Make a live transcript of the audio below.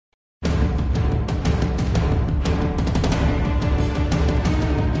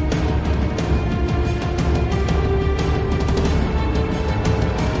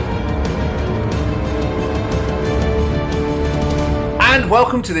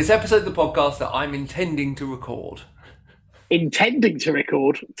welcome to this episode of the podcast that I'm intending to record. Intending to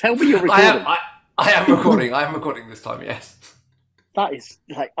record? Tell me you're I am. recording. I am recording. I am recording this time. Yes. That is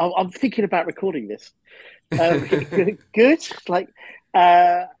like I'm thinking about recording this. Good. Like,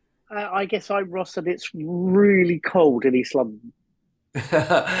 I guess I'm Ross, and it's really cold in East London.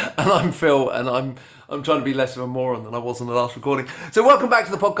 And I'm Phil, and I'm trying to be less of a moron than I was on the last recording. So welcome back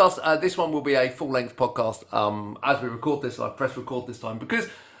to the podcast. This one will be a full length podcast. As we record this, I've pressed record this time because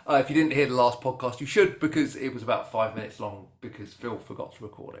if you didn't hear the last podcast, you should, because it was about 5 minutes long because Phil forgot to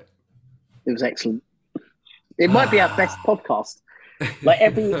record it. It was excellent. It might be our best podcast. Like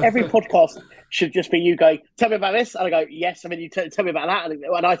every podcast should just be you going, tell me about this, and I go yes, and then you tell me about that,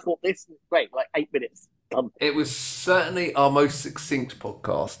 and I thought this great, like 8 minutes done. It was certainly our most succinct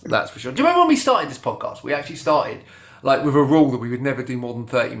podcast, that's for sure. Do you remember when we started this podcast? We actually started like with a rule that we would never do more than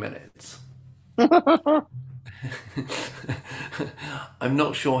 30 minutes. I'm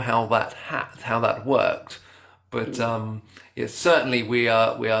not sure how that worked, but yeah, certainly we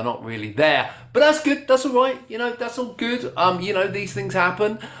are not really there. But that's good. That's all right. That's all good. These things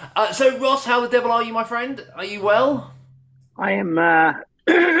happen. So Ross, how the devil are you, my friend? Are you well? I am.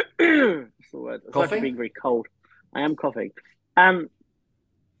 What's the word? It's Coughing? being very cold. I am coughing.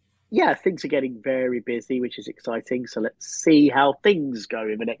 Yeah, things are getting very busy, which is exciting. So let's see how things go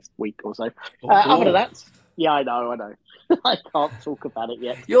in the next week or so. Other than that, yeah, I know. I can't talk about it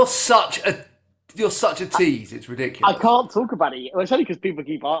yet. You're such a tease. It's ridiculous. I can't talk about it yet. Well, it's only because people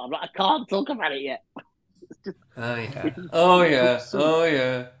keep asking. I'm like, I can't talk about it yet. Oh yeah.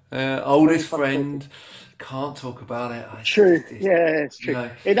 Oldest friend. Can't talk about it. True. Yeah, it's true. You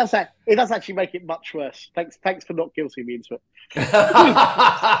know. It does actually make it much worse. Thanks for not guilting me into it.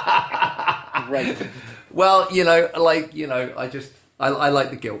 Great. Well, I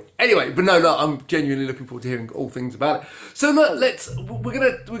like the guilt. Anyway, but no, I'm genuinely looking forward to hearing all things about it. So look,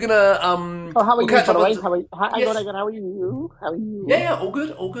 we're gonna Oh, how are we'll you, catch by the up way? on- How are Yes. how are you? How are you? Yeah, all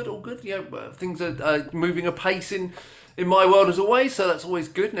good. Yeah, things are moving apace in my world as always, so that's always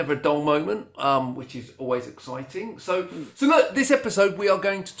good. Never a dull moment, which is always exciting. So look, this episode we are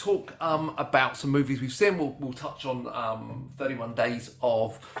going to talk about some movies we've seen. We'll touch on 31 days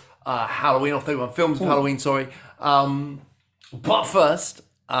of Halloween, or 31 films of Halloween. Sorry, but first.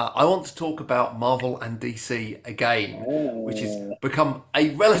 I want to talk about Marvel and DC again, which has become a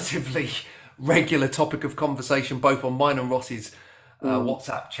relatively regular topic of conversation, both on mine and Ross's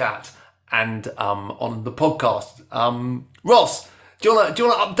WhatsApp chat and on the podcast. Ross, do you want to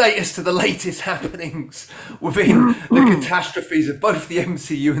update us to the latest happenings within the catastrophes of both the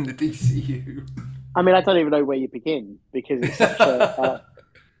MCU and the DCU? I mean, I don't even know where you begin because it's such a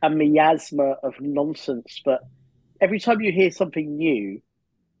miasma of nonsense. But every time you hear something new,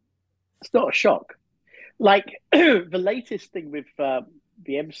 it's not a shock. Like the latest thing with the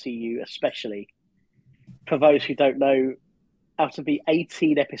MCU, especially for those who don't know, out of the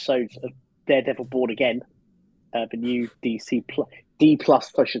 18 episodes of Daredevil Born Again, the new D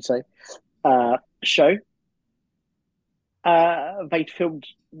plus, I should say, show, they'd filmed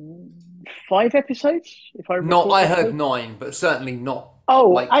 5 episodes, if I remember. I heard 9, but certainly not. Oh,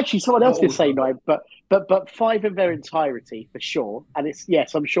 like, actually, someone else not did all say of them. 9, but 5 in their entirety for sure. And it's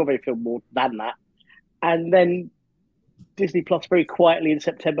yes, I'm sure they filmed more than that. And then Disney Plus very quietly in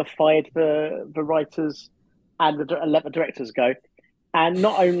September fired the writers and let the directors go. And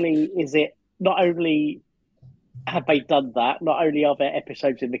not only have they done that, not only are there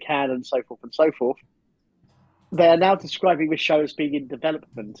episodes in the can and so forth, they are now describing the show as being in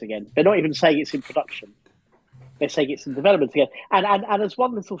development again. They're not even saying it's in production. They're saying it's in development again. And as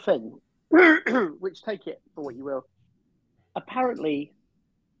one little thing, which take it for what you will, apparently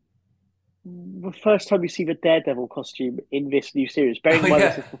the first time you see the Daredevil costume in this new series, bearing in mind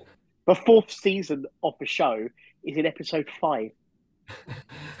this is the 4th season of the show, is in episode 5.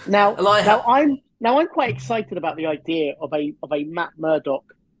 Now I'm quite excited about the idea of a Matt Murdock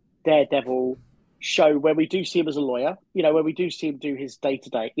Daredevil show where we do see him as a lawyer, where we do see him do his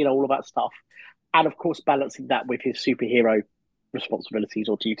day-to-day, all of that stuff. And of course, balancing that with his superhero responsibilities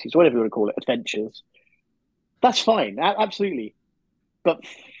or duties, whatever you want to call it, adventures. That's fine, absolutely. But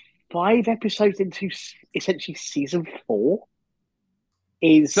 5 episodes into essentially season 4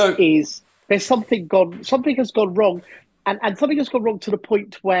 is there's something has gone wrong, and something has gone wrong to the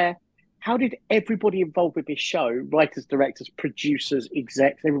point where how did everybody involved with this show, writers, directors, producers,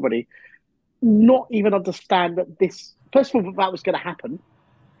 execs, everybody, not even understand that this, first of all, that was going to happen,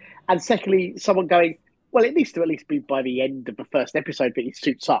 and secondly, someone going, well, it needs to at least be by the end of the first episode that he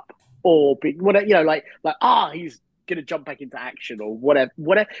suits up, or be, whatever, he's going to jump back into action or whatever.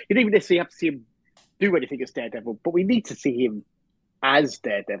 You don't even necessarily have to see him do anything as Daredevil, but we need to see him as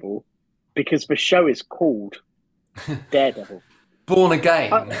Daredevil because the show is called Daredevil. Born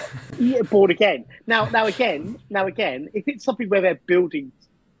Uh, again. yeah, born again. Now again, if it's something where they're building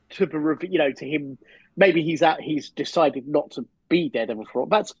to to him, maybe he's decided not to be Daredevil for all.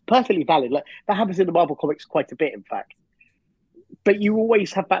 That's perfectly valid. Like that happens in the Marvel comics quite a bit, in fact. But you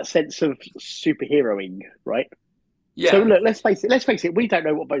always have that sense of superheroing, right? So Yeah. look, let's face it. Let's face it. We don't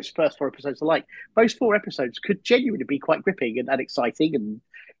know what those first 4 episodes are like. Those 4 episodes could genuinely be quite gripping and exciting, and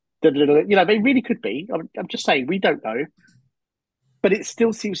they really could be. I'm just saying we don't know, but it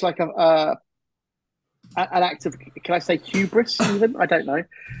still seems like an act of, can I say hubris? Even I don't know.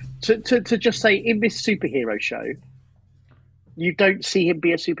 To just say in this superhero show, you don't see him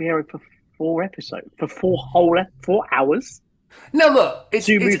be a superhero for 4 episodes, for 4 hours, No, look,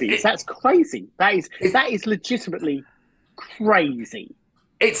 2 movies. That's crazy. That is legitimately crazy.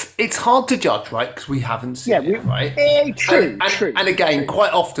 it's hard to judge, right? Because we haven't Yeah, seen it, right? true, And again, true.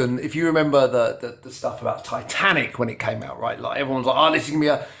 quite often, if you remember the stuff about Titanic when it came out, right? Like everyone's like, "Oh, this is gonna be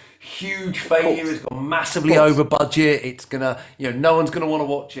a huge Of failure. course, It's gone massively of course, over budget. It's gonna, no one's gonna want to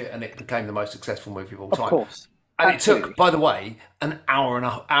watch it," and it became the most successful movie of all of time. course, And it took, absolutely, by the way, an hour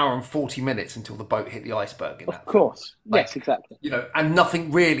and 40 minutes until the boat hit the iceberg in of that film. course. Yes, Like, exactly. and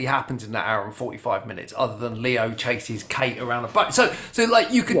nothing really happens in that hour and 45 minutes other than Leo chases Kate around a boat. So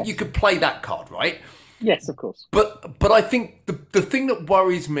like you Yes, could play that card, right? yes, of course. But I think the thing that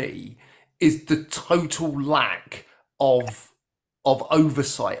worries me is the total lack of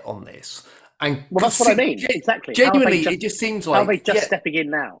oversight on this. And Well, that's what I mean. Exactly. genuinely, it just seems How are they like, just stepping in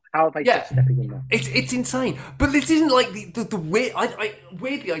now? How are they yeah, just stepping in now? it's insane. But this isn't like the weird.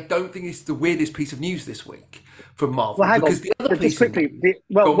 Weirdly, I don't think it's the weirdest piece of news this week from Marvel Well, hang because on. the other Just piece of quickly. news.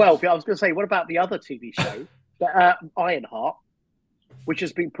 Well, Go on. well. I was going to say, what about the other TV show, Ironheart, which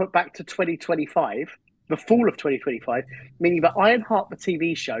has been put back to 2025, the fall of 2025, meaning that Ironheart, the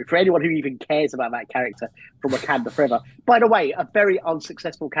TV show, for anyone who even cares about that character from Wakanda Forever. By the way, a very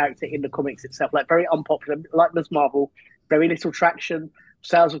unsuccessful character in the comics itself, like very unpopular, like Ms. Marvel, very little traction,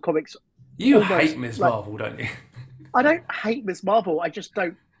 sales of comics You hate almost Ms. like. Marvel, don't you? I don't hate Ms. Marvel. I just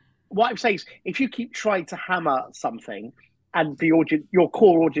don't. What I'm saying is, if you keep trying to hammer something and the audience, your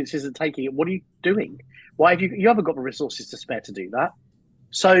core audience isn't taking it, what are you doing? Why have you haven't got the resources to spare to do that?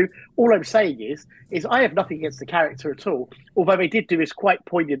 So all I'm saying is I have nothing against the character at all. Although they did do this quite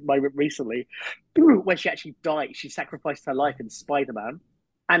poignant moment recently where she actually died. She sacrificed her life in Spider-Man.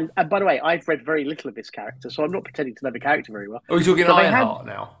 And by the way, I've read very little of this character, so I'm not pretending to know the character very well. Are we talking But they had Ironheart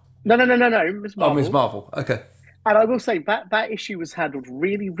now? no, Miss Oh, Ms. Marvel. Marvel. Okay. And I will say that issue was handled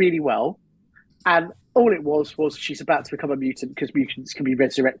really, really well. And all it was she's about to become a mutant because mutants can be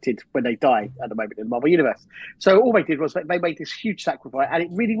resurrected when they die at the moment in the Marvel Universe. So all they did was they made this huge sacrifice, and it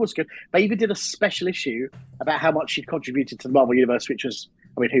really was good. They even did a special issue about how much she'd contributed to the Marvel Universe, which was,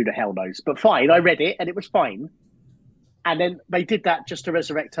 I mean, who the hell knows? But fine, I read it and it was fine. And then they did that just to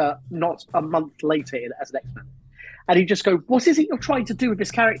resurrect her not a month later as an X-Men. And you just go, what is it you're trying to do with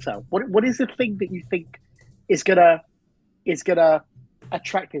this character? What is the thing that you think is gonna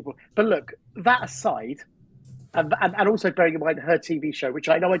attract people? But look, that aside, and also bearing in mind her TV show, which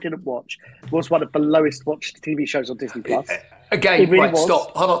I know I didn't watch, was one of the lowest watched TV shows on Disney Plus. It Again, really right, was.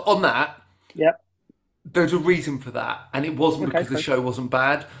 stop. Hold on that. Yep. There's a reason for that, and it wasn't Okay. because the Fine. show wasn't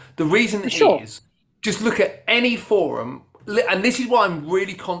bad. The reason Sure. is just look at any forum, and this is why I'm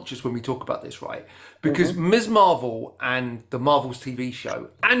really conscious when we talk about this, right? Because Mm-hmm. Ms. Marvel and the Marvel's TV show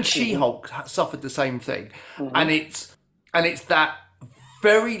and Mm-hmm. She-Hulk suffered the same thing, Mm-hmm. and it's that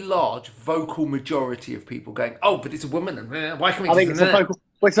very large vocal majority of people going, "Oh, but it's a woman, and why can we?" I think it's a vocal.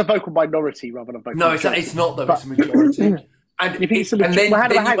 Well, it's a vocal minority rather than a vocal No, majority. it's not though. It's But a majority, you think it's a and well, then you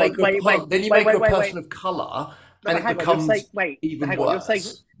hang on. make then you make her a person of color, No, and but it hang on. You're saying becomes even hang on. You're saying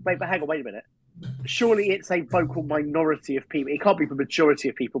worse. but hang on. Wait a minute. Surely it's a vocal minority of people. It can't be the majority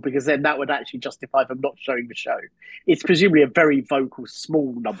of people because then that would actually justify them not showing the show. It's presumably a very vocal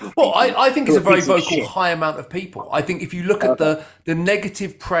small number of Well, people I think who it's are a very pieces of vocal, shit. high amount of people. I think if you look at Okay. the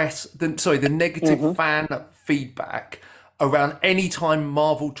negative press, the negative Mm-hmm. fan feedback around any time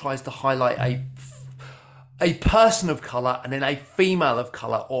Marvel tries to highlight a person of color and then a female of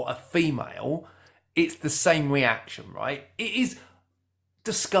color or a female, it's the same reaction, right? It is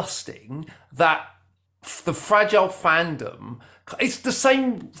disgusting that the fragile fandom. It's the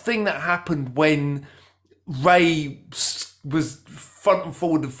same thing that happened when Ray was front and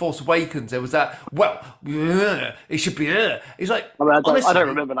forward of Force Awakens. There was that. Well, it should be. It's like I mean, I don't honestly,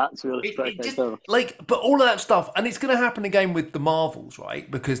 remember that to be honest. But it okay, just fair enough. like, but all of that stuff, and it's going to happen again with the Marvels, right?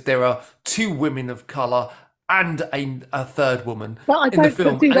 Because there are two women of color and a third woman But I in the don't. But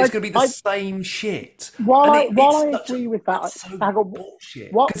film, dude, and it's going to be the same shit. while And I agree with that, it's so hang on,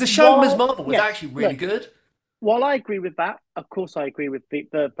 bullshit. Because the show Ms. Marvel was yes, actually really look, good. while I agree with that, of course I agree with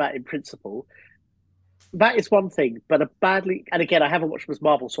that in principle. That is one thing, but a badly, and again, I haven't watched Ms.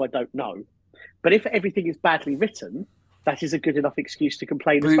 Marvel, so I don't know. But if everything is badly written, that is a good enough excuse to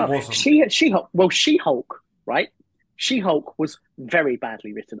complain But as it well. wasn't. She-Hulk, right? She-Hulk was very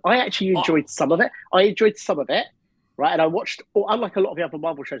badly written. I actually enjoyed some of it. Right? And I watched, unlike a lot of the other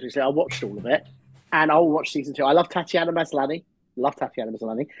Marvel shows recently, I watched all of it, and I'll watch season 2. I love Tatiana Maslany.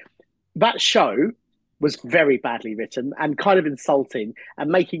 That show was very badly written and kind of insulting and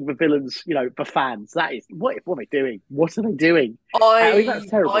making the villains, the fans. That is what are they doing? What are they doing? I mean, that's I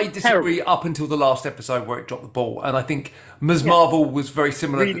terrible. disagree Terrible. up until the last episode where it dropped the ball, and I think Ms. Yeah, Marvel was very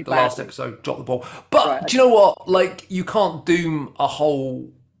similar really that the last badly. episode dropped the ball. But Right. do you know what? Like, you can't doom a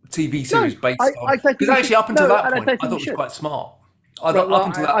whole TV No, series based on, I don't think because you should. actually up until No, that and I point, don't I think thought you it was should. quite smart. Right. Well, Up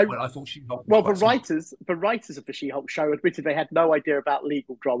until that point, I thought She-Hulk was well, quite smart. the writers of the She-Hulk show admitted they had no idea about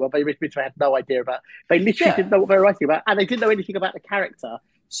legal drama. They admitted they had no idea about. They literally Yeah, didn't know what they were writing about, and they didn't know anything about the character.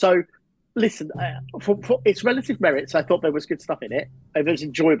 So, listen, for its relative merits, I thought there was good stuff in it. There was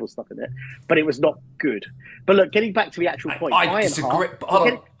enjoyable stuff in it, but it was not good. But look, getting back to the actual point, I Ironheart. disagree. Hold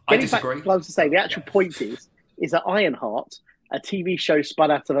on, I Getting back, disagree. what I was to say, the Yeah. actual point is that Ironheart, a TV show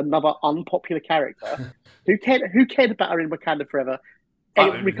spun out of another unpopular character, who cared about her in Wakanda Forever,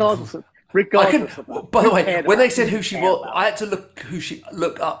 regardless of I can. that. By the Who way, cared when they about? said Who who she cared was, about? I had to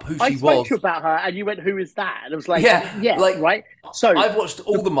look up who I she spoke to was. you about her, and you went, "Who is that?" And I was like, Yeah, "Yeah, like right." So, I've watched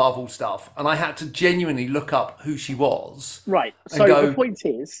all the Marvel stuff, and I had to genuinely look up who she was right. and So the go. point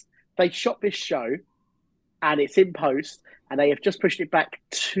is, they shot this show, and it's in post, and they have just pushed it back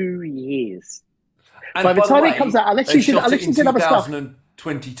 2 years. By And the by the time it comes way, out, they shot it unless in you did other stuff,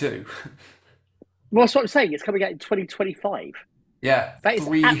 2022. well, that's what I'm saying. It's coming out in 2025. Yeah, That is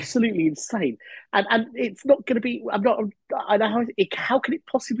three. absolutely insane, and it's not going to be. I'm not. I know how can it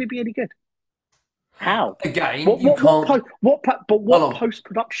possibly be any good? How? Again, you can't. Hold What on. post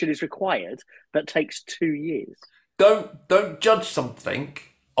production is required that takes 2 years? Don't judge something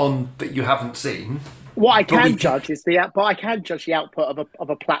on that you haven't seen. What I But we can can. judge is but I can judge the output of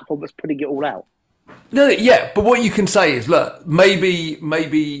a platform that's putting it all out. No, yeah, but what you can say is, look,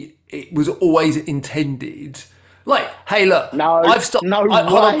 maybe it was always intended. Like, hey, look, No, I've stopped. no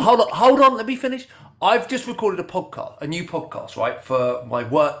way. Hold on. Let me finish. I've just recorded a new podcast, right, for my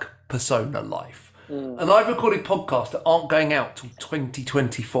work persona life, and I've recorded podcasts that aren't going out till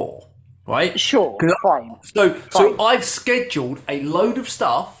 2024, right? Sure, fine, So fine. I've scheduled a load of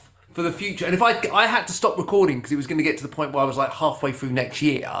stuff for the future, and if I had to stop recording because it was going to get to the point where I was like halfway through next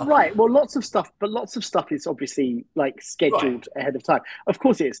year. Right. Well, lots of stuff is obviously like Right. scheduled ahead of time. Of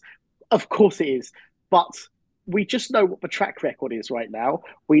course it is. Of course it is. But we just know what the track record is right now.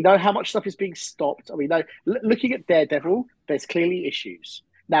 We know how much stuff is being stopped. And we know, looking at Daredevil, there's clearly issues.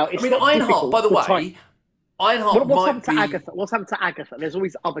 Now, I it's mean, not Ironheart, difficult by the to time. way, Ironheart What's happened might to be. Agatha? What's happened to Agatha? There's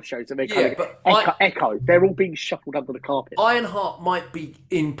always other shows that they're kind Yeah, of but echo. They're all being shuffled under the carpet. Ironheart might be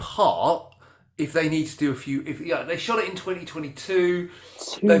in part if they need to do a few. If yeah, they shot it in 2022.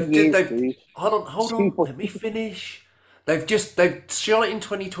 2 years, They've dude. hold on. Let me finish. They've shot it in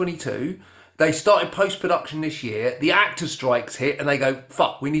 2022. They started post production this year. The actor strikes hit, and they go,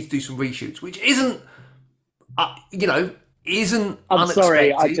 "Fuck, we need to do some reshoots," which isn't I'm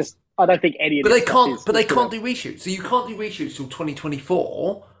sorry. unexpected. I don't think any of But this they stuff can't. is. But they can't do reshoots. So you can't do reshoots till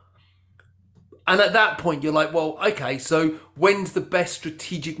 2024. And at that point, you're like, well, okay. So when's the best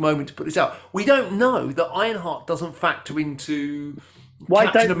strategic moment to put this out? We don't know that Ironheart doesn't factor into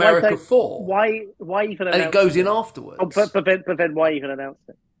Captain America 4, Why even and it announce goes it? in Oh, afterwards. but then why even announce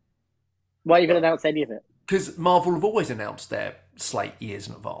it? Why even announce any of it? Because Marvel have always announced their slate years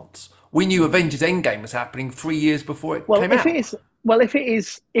in advance. We knew Avengers Endgame was happening 3 years before it Well, came if it out. is, well, if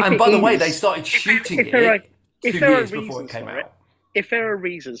And it by the way, they is, started shooting if there are it if two there are years before it reasons came for it, out. if there are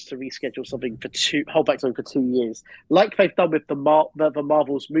reasons to reschedule something hold back something for 2 years, like they've done with the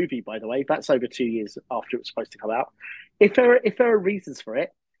Marvels movie, by the way, that's over 2 years after it was supposed to come out. If there are reasons for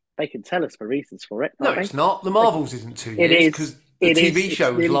it, they can tell us the reasons for it, No, can't they? it's not. The Marvels isn't It 2 years is. because the TV It's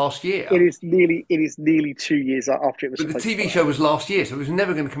show was nearly. last year. It is nearly 2 years after it was But the supposed to TV come show out. was last year, so it was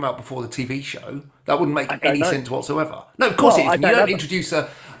never going to come out before the TV show. That wouldn't make I don't any know. sense whatsoever. No, of course Well, it I isn't. You don't know. don't introduce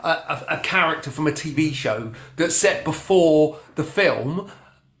a character from a TV show that's set before the film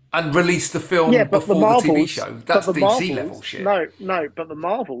and release the Yeah, film but the before the TV Marvels, show. That's DC level shit. no, but the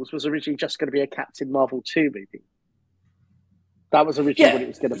Marvels was originally just going to be a Captain Marvel 2 movie. That was originally what it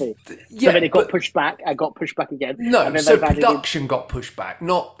was going to be. So then it got pushed back and got pushed back again. No, and then so production got pushed back,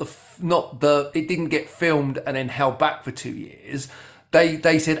 not the. It didn't get filmed and then held back for 2 years.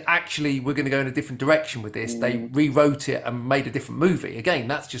 They said, actually, we're going to go in a different direction with this. They rewrote it and made a different movie. Again,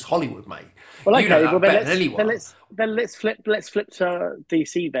 that's just Hollywood, mate. Well, okay, you know that better than anyone. Then let's flip to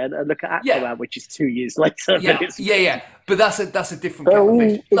DC then and look at Aquaman, which is 2 years later. Yeah. But that's a different kettle of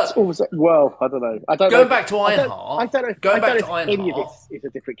fish. It's almost well, I don't know. Going back to Ironheart. I don't know if any of this is a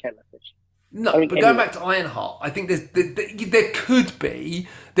different kettle of fish. No, but going back to Ironheart, I think there could be,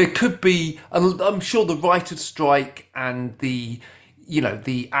 and I'm sure the writer's strike and the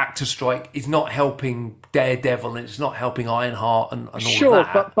actor strike is not helping Daredevil, and it's not helping Ironheart and all of that.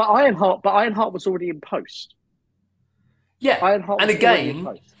 Sure, but Ironheart was already in post. Yeah, Ironheart and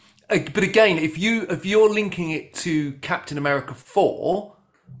again, but again, if you're linking it to Captain America 4,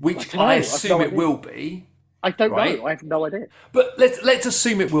 which I assume it will be. I don't know. I have no idea. But let's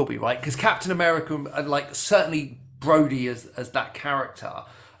assume it will be, right? Because Captain America, and like certainly Brody as that character,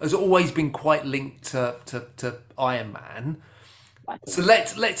 has always been quite linked to Iron Man. So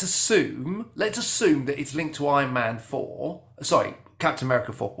let's assume that it's linked to Iron Man 4. Sorry, Captain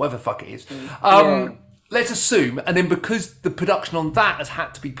America 4, whatever the fuck it is. Let's assume, and then because the production on that has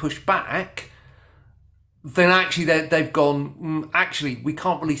had to be pushed back, then actually they've gone, actually, we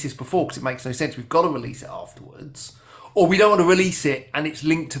can't release this before because it makes no sense. We've got to release it afterwards. Or we don't want to release it and it's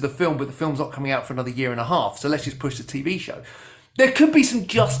linked to the film, but the film's not coming out for another year and a half. So let's just push the TV show. There could be some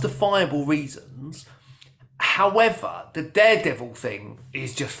justifiable reasons. However, the Daredevil thing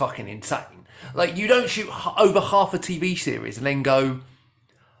is just fucking insane. Like, you don't shoot over half a TV series and then go,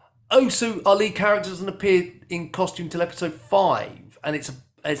 oh, so our lead character doesn't appear in costume till episode 5, and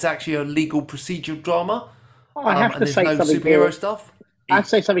it's actually a legal procedure drama. I have to say something superhero here. Stuff. I have to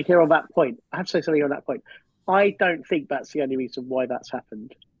say something here on that point. I don't think that's the only reason why that's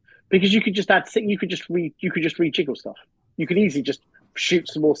happened, because you could just rejiggle stuff. You could easily just shoot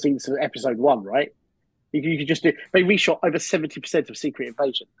some more scenes to episode 1, right? You could just do. They reshot over 70% of Secret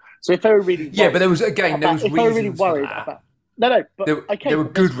Invasion. So if they were really but there was reasons for that. No, but there were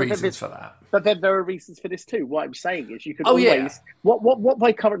good reasons for that. But then there are reasons for this too. What I'm saying is, you could always. What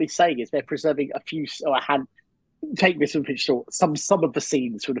they're currently saying is they're preserving a few or a hand. Take this and pitch short some of the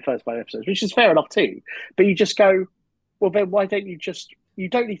scenes from the first 5 episodes, which is fair enough too. But you just go, well, then why don't you just? You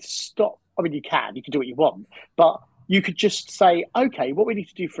don't need to stop. I mean, you can do what you want, but you could just say, okay, what we need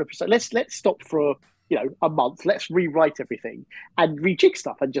to do for episode. Let's stop for a month. Let's rewrite everything and rejig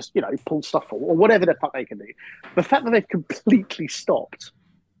stuff and just pull stuff or whatever the fuck they can do. The fact that they've completely stopped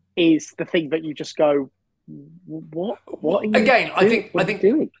is the thing that you just go, what? Are you again? doing? I think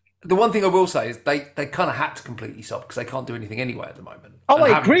doing? The one thing I will say is they kind of had to completely stop because they can't do anything anyway at the moment. Oh,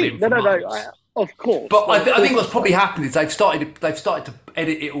 I agree. No. Of course. But I think what's probably happened is they've started to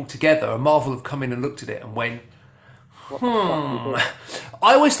edit it all together, and Marvel have come in and looked at it and went, I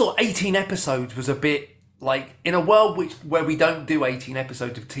always thought 18 episodes was a bit like, in a world where we don't do 18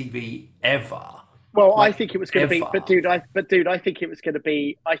 episodes of TV ever. Well, I think it was going to be, but dude, I think it was going to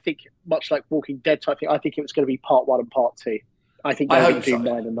be. I think much like Walking Dead type thing. I think it was going to be part 1 and part 2. I think they're going to do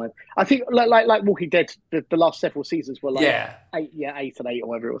 9 and 9. I think like Walking Dead, the last several seasons were like 8 and 8 or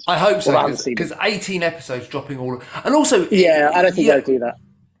whatever it was. I hope so, because 18 episodes dropping all, and also I don't think they'll do that.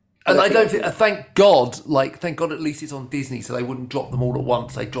 And I don't think. Thank God at least it's on Disney, so they wouldn't drop them all at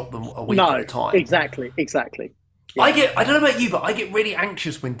once. They drop them a week at a time. Exactly. Yeah. I don't know about you, but I get really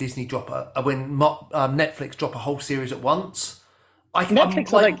anxious when Disney when Netflix drop a whole series at once. I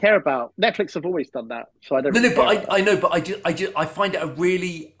don't care about. Netflix have always done that, so I don't. I find it a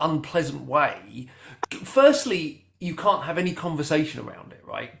really unpleasant way. Firstly, you can't have any conversation around it,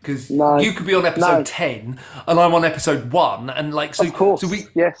 right? Because you could be on episode 10 and I'm on episode 1, and of course,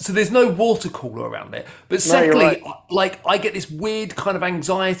 so there's no water cooler around it. But secondly, I get this weird kind of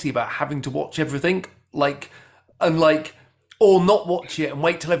anxiety about having to watch everything, or not watch it and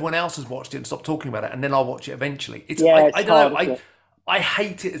wait till everyone else has watched it and stop talking about it, and then I'll watch it eventually. I don't know. I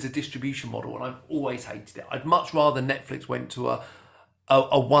hate it as a distribution model, and I've always hated it. I'd much rather Netflix went to a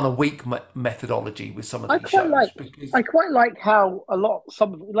 1 a week methodology with some of these shows. I quite like how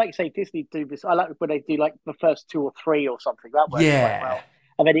like say Disney do this. I like when they do like the first 2 or 3 or something. That works quite well.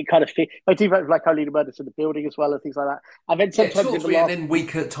 And then it kind of fits. They do like Only the Murders in the Building as well and things like that. And then sometimes 2 or 3 and then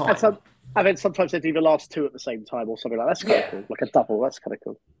week at a time. And then sometimes they do the last 2 at the same time or something like that. That's kind of cool. Like a double. That's kind of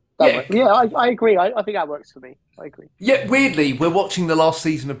cool. I agree. I think that works for me. I agree. Yeah, weirdly, we're watching the last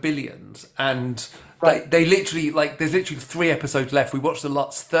season of Billions, and they literally there's literally 3 episodes left. We watched the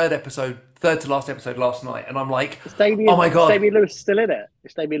third to last episode last night, and I'm like, oh my god, is Damian Lewis still in it?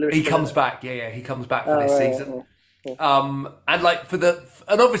 Is Damian Lewis? He comes back. Yeah, he comes back for this season. And like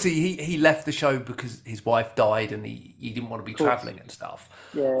and obviously he left the show because his wife died and he didn't want to be Of course. traveling and stuff.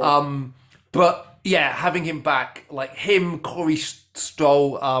 Yeah. But yeah, having him back, like him, Corey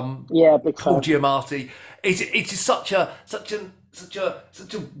Stoll, Yeah, big Paul fan. Giamatti, it's just such a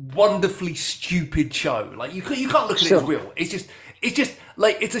wonderfully stupid show. Like you can't look at it as Sure. real. It's just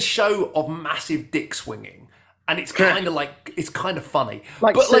like it's a show of massive dick swinging, and it's kind of like it's kind of funny.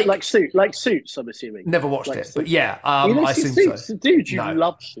 But like Like Suits, I'm assuming. never watched Like it, but Suits. yeah, You know, I see assume so. Suits, dude. You No.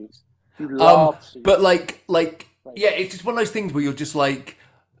 love Suits. You love Suits. But like yeah, it's just one of those things where you're just like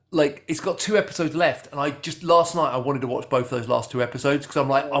it's got 2 episodes left, and I just last night I wanted to watch both those last 2 episodes because I'm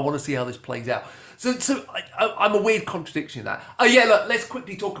like I want to see how this plays out. So I'm a weird contradiction in that. Oh yeah, look, let's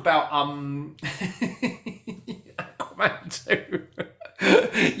quickly talk about Aquaman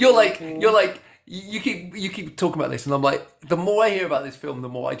 2. you're like you keep talking about this, and I'm like the more I hear about this film, the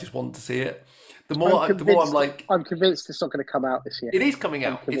more I just want to see it. The more I'm like, I'm convinced it's not going to come out this year. it is coming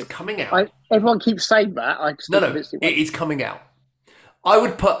I'm out. It's convinced. coming out. Everyone keeps saying that. I'm No, still no, convinced it it won't. is coming out. I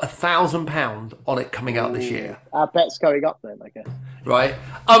would put £1,000 on it coming out this year, Our bet's going up then, I guess. right?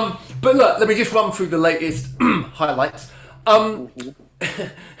 But look, let me just run through the latest highlights. Are you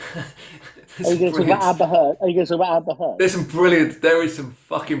going to talk about Amber Heard? Are you going to talk about Amber Heard? There is some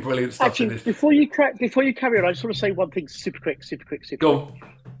fucking brilliant stuff in Actually, this. before you carry on, I just want to say one thing super quick. Go on.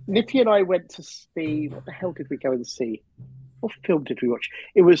 Nippy and I went to see, what the hell did we go and see? What film did we watch?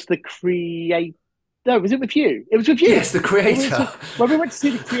 It was The Creator. No, was it with you? It was with you. Yes, The Creator. When we went to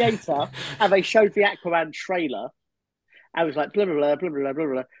see The Creator and they showed the Aquaman trailer, I was like, blah, blah, blah, blah, blah, blah,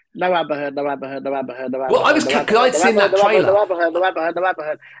 blah. No Amber Heard, no Amber Heard, no Amber Heard, no Amber Heard. Well, I was because I'd seen that trailer. No Amber Heard, no Amber Heard, no Amber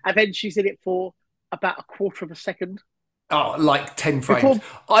Heard. And then she's in it for about a quarter of a second. Oh, like 10 frames.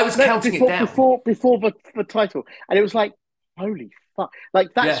 I was counting it down. Before the title. And it was like, holy fuck.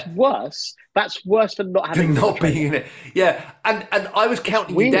 Like, that's worse. That's worse than not having not being in it. Yeah. And I was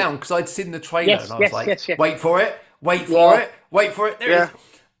counting you down because I'd seen the trailer and I was like, wait for it, wait for it, wait for it. There it is.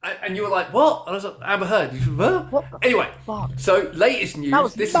 And you were like, what? And I was like, Amber Heard. You said, what? Anyway, so latest news. That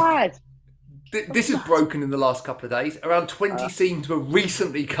was bad. This is broken in the last couple of days. Around 20 scenes were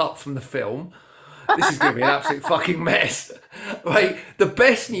recently cut from the film. This is going to be an absolute fucking mess. Right? The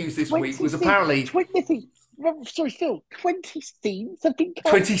best news this week was apparently... 20 scenes have been cut.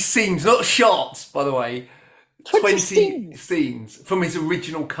 20 scenes, not shots, by the way. 20 scenes from his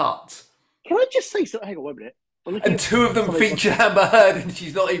original cut. Can I just say something? Hang on, wait a minute. And 2 of them feature Amber Heard, and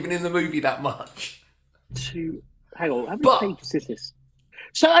she's not even in the movie that much. Hang on, how many pages is this?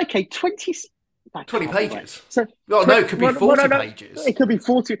 So, okay, 20 pages. So, no, it could be 40 pages. It could be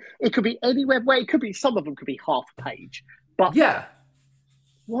 40. It could be anywhere. Where it could be. Some of them could be half a page. But yeah,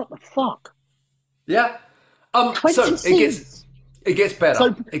 what the fuck? Yeah. So scenes. it gets better.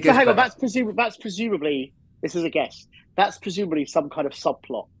 So it gets hang on. better. That's presumably. This is a guess. That's presumably some kind of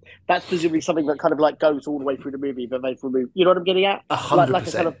subplot. That's presumably something that kind of like goes all the way through the movie, but they've removed. You know what I'm getting at?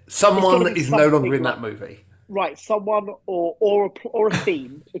 100%. Someone is no longer in that movie. Right, someone or a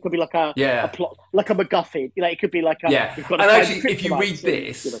theme. It could be like a plot, like a MacGuffin. You know, it could be like a And actually, if you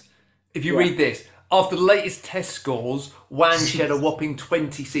read this, after the latest test scores, Wan shed a whopping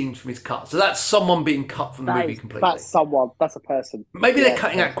 20 scenes from his cut. So that's someone being cut from the movie completely. That's someone. That's a person. Maybe they're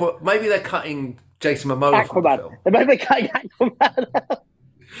cutting Maybe they're cutting Jason Momoa from the film. Maybe they're cutting Aquaman.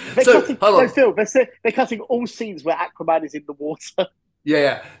 They're cutting all scenes where Aquaman is in the water.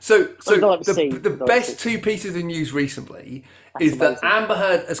 Yeah. So the best 2 pieces of news recently is that Amber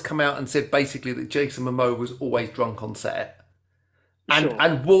Heard has come out and said basically that Jason Momoa was always drunk on set,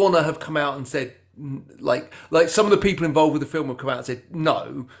 and Warner have come out and said like some of the people involved with the film have come out and said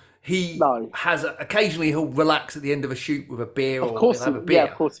no. Has occasionally he'll relax at the end of a shoot with a beer or have a beer. Yeah,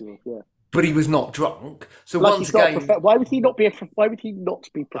 of course he will. Yeah. But he was not drunk. So once again, why would he not be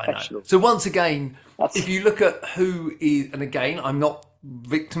professional? So once again, if you look at who is, and again, I'm not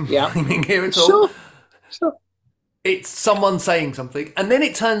victim blaming here at all. Sure. It's someone saying something, and then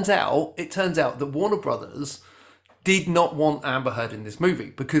it turns out that Warner Brothers did not want Amber Heard in this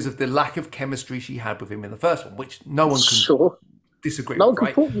movie because of the lack of chemistry she had with him in the first one, which no one can disagree with.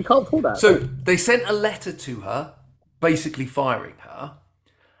 Right? You can't pull that. So they sent a letter to her, basically firing her.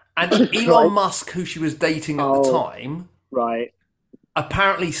 And Elon Musk, who she was dating at the time,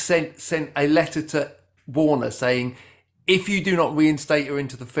 apparently sent a letter to Warner saying, if you do not reinstate her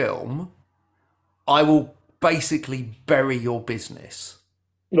into the film, I will basically bury your business.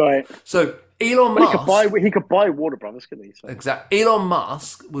 Right. So Elon Musk... He could buy Warner Brothers, couldn't he? So. Exactly. Elon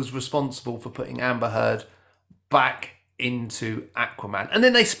Musk was responsible for putting Amber Heard back into Aquaman. And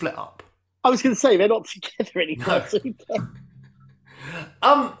then they split up. I was going to say, they're not together anymore. No.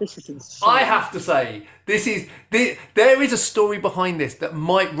 This is insane. I have to say, there is a story behind this that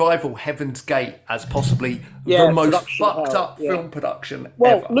might rival Heaven's Gate as possibly the Yeah, most production fucked hell. up Yeah. film production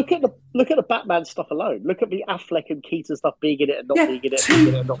Well, ever. look at the Batman stuff alone. Look at the Affleck and Keaton stuff being in it and not Yeah, being in it, being in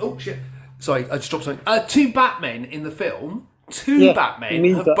it two and not. oh shit. Sorry, I just dropped something. Two Batmen in the film. Two Yeah, Batmen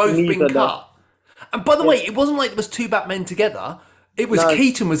have both been neither no. cut. And by the Yeah, way, it wasn't like there was two Batmen together. It was no.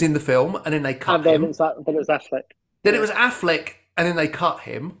 Keaton was in the film, and then they cut And then him. then it was Affleck. Then it Yeah. was Affleck, and then they cut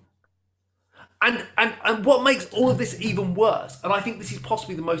him. And what makes all of this even worse, and I think this is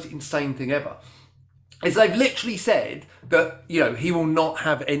possibly the most insane thing ever, is they've literally said that, he will not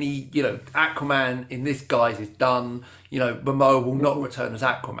have any, Aquaman in this guise is done. Momoa will not return as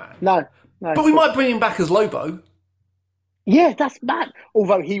Aquaman. No, no. But we might bring him back as Lobo. Yeah, that's mad.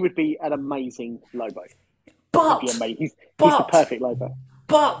 Although he would be an amazing Lobo. He'd be But, amazing. He's the but, perfect Lobo.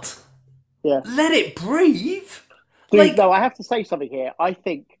 but, Yeah. let it breathe. Dude, no, I have to say something here. I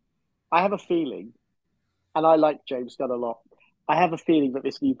have a feeling, and I like James Gunn a lot. I have a feeling that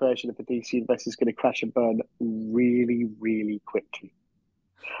this new version of the DC Universe is going to crash and burn really, really quickly.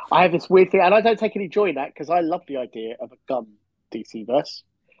 I have this weird thing, and I don't take any joy in that because I love the idea of a Gunn DC verse.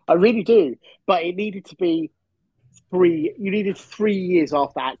 I really do. But it needed to be you needed 3 years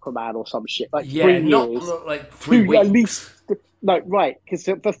after Aquaman or some shit. Like Yeah, 3 not years. like 3 weeks. At least, no, right. Because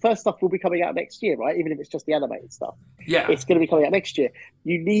the first stuff will be coming out next year, right? Even if it's just the animated stuff. Yeah. It's going to be coming out next year.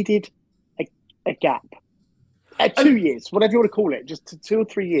 You needed a gap. 2 years, whatever you want to call it, just 2 or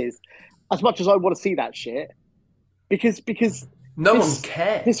 3 years. As much as I want to see that shit. Because no one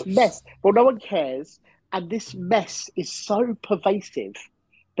cares. This mess. Well, no one cares. And this mess is so pervasive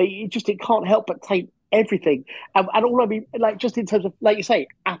that it can't help but taint everything. And all I mean, like, just in terms of, like you say,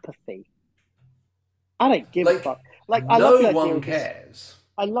 apathy. I don't give a fuck. Like, I love the idea one of this. cares.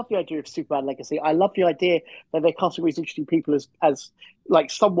 I love the idea of Superman Legacy. I love the idea that they're casting these interesting people as like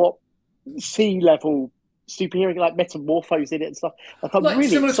somewhat sea level superhero, like metamorphos in it and stuff. Like, I'm really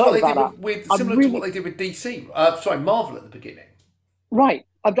similar to excited what about they did that. similar to what they did with DC. Marvel at the beginning. Right.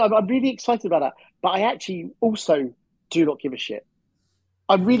 I'm really excited about that. But I actually also do not give a shit.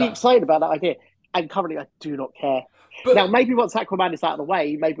 I'm really excited about that idea. And currently, I do not care. But now, maybe once Aquaman is out of the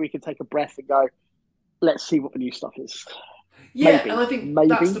way, maybe we can take a breath and go, let's see what the new stuff is. Yeah, maybe. and I think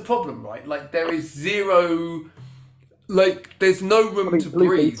that's the problem, right? Like, there is zero... Like, there's no room to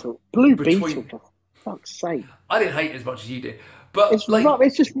breathe. Blue Beetle, for fuck's sake. I didn't hate it as much as you did. But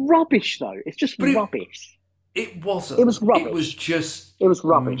it's just rubbish, though. It's just rubbish. It wasn't. It was rubbish. It was just... It was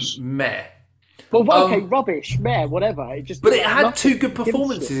rubbish. Meh. Well, okay, rubbish, meh, whatever. But it had two good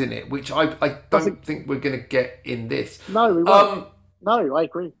performances in it, which I don't think we're going to get in this. No, we won't. No, I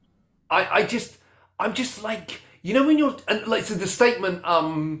agree. I'm just like, when you're, and like, so the statement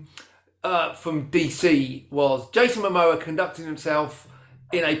from DC was Jason Momoa conducting himself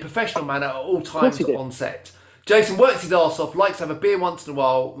in a professional manner at all times on set. Jason works his arse off, likes to have a beer once in a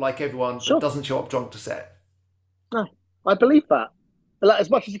while, like everyone, but doesn't show up drunk to set. No, I believe that. Like,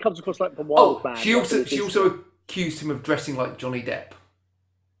 as much as he comes across like the wild man. She also accused him of dressing like Johnny Depp.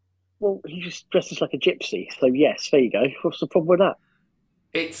 Well, he just dresses like a gypsy, so yes, there you go. What's the problem with that?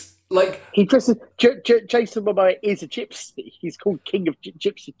 It's like he dresses. Jason Momoa is a gypsy. He's called King of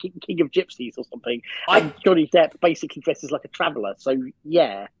Gypsies or something. And Johnny Depp basically dresses like a traveller. So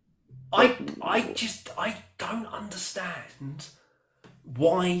yeah, I don't understand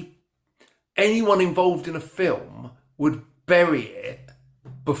why anyone involved in a film would bury it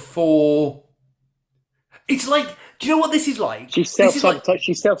before. It's like, do you know what this is like? She's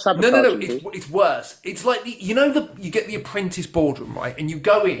self-sabotaging. No. It's worse. It's like you get the Apprentice boardroom, right? And you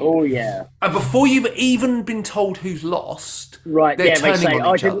go in. Oh yeah. And before you've even been told who's lost, right? They're turning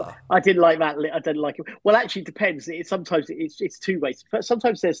on each other. I didn't like that. I didn't like it. Well, actually, it depends. Sometimes it's two ways.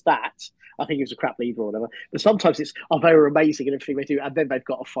 Sometimes there's that. I think he was a crap leader or whatever. But sometimes it's, they were amazing in everything they do, and then they've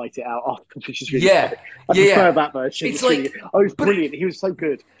got to fight it out afterwards, which is really funny. I prefer that version. It's like, really, it was brilliant. He was so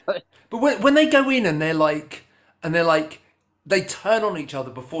good. But when they go in and they're like, they turn on each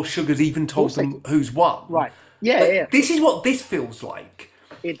other before Sugar's even told them who's won. Right. Yeah, yeah. This is what this feels like.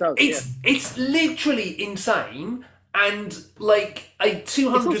 It does. It's literally insane. And like a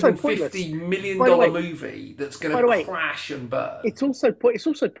 $250 million movie that's going to crash and burn. It's also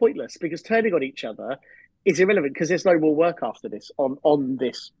pointless because turning on each other is irrelevant because there's no more work after this on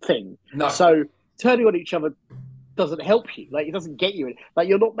this thing. No. So turning on each other doesn't help you. Like, it doesn't get you. Like,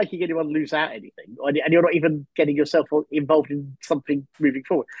 you're not making anyone lose out anything, and you're not even getting yourself involved in something moving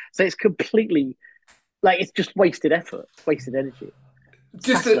forward. So it's completely it's just wasted effort, wasted energy.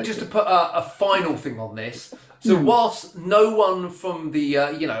 Just to put a final thing on this. So whilst no one from the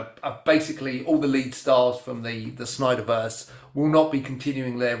basically all the lead stars from the Snyderverse will not be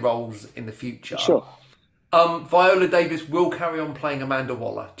continuing their roles in the future. Sure. Viola Davis will carry on playing Amanda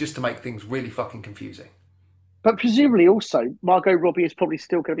Waller, just to make things really fucking confusing. But presumably also, Margot Robbie is probably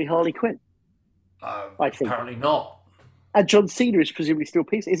still going to be Harley Quinn, I think. Apparently not. And John Cena is presumably still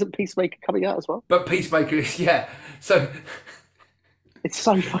Isn't Peacemaker coming out as well? But Peacemaker is, yeah. So it's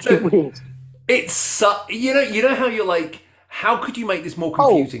so fucking weird. It's you know how you're like, how could you make this more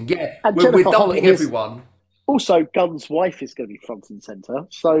confusing? Yeah, and we're dumping everyone. Also, Gunn's wife is going to be front and center.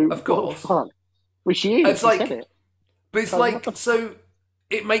 So of course, well, she is. It's like, said it. But it's like, so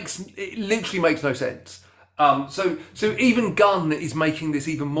it literally makes no sense. So even Gunn is making this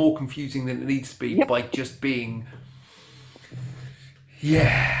even more confusing than it needs to be by just being.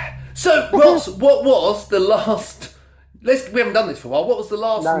 Yeah. So, Ross, what was the last? We haven't done this for a while. What was the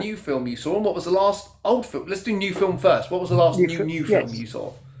last new film you saw, and what was the last old film? Let's do new film first. What was the last new film you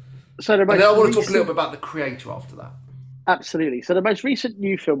saw? So and then I want to talk a little bit about the creator after that. Absolutely. So the most recent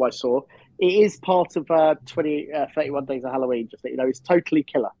new film I saw, it is part of 31 Days of Halloween. Just that you know, it's Totally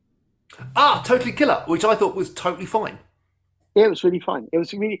Killer. Totally Killer, which I thought was totally fine. Yeah, it was really fine. It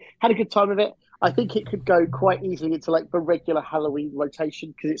was really had a good time with it. I think it could go quite easily into like the regular Halloween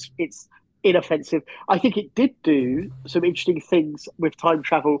rotation because it's inoffensive. I think it did do some interesting things with time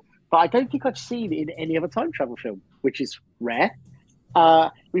travel, but I don't think I've seen it in any other time travel film, which is rare.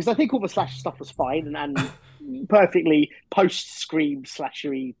 Because I think all the slash stuff was fine and perfectly post-Scream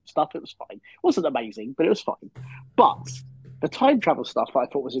slashery stuff. It was fine. It wasn't amazing, but it was fine. But the time travel stuff I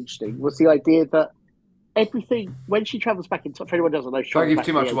thought was interesting was the idea that everything when she travels back in time. For anyone who doesn't know, don't give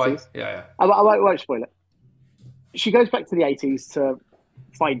too much away. Yeah. I won't spoil it. She goes back to the 80s to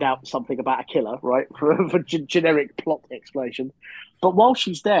find out something about a killer, right? For generic plot explanation. But while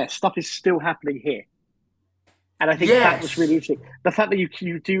she's there, stuff is still happening here. And I think that was really interesting. The fact that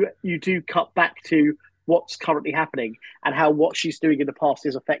you do cut back to what's currently happening and how what she's doing in the past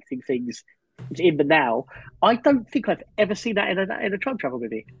is affecting things in the now. I don't think I've ever seen that in a time travel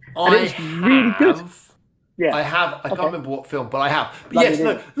movie. And it was really good. Yeah, I have. I can't remember what film, but I have. But yes,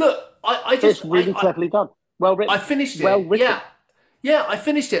 no. Look, I just it's really cleverly done. Well written. I finished it. Well written. Yeah. I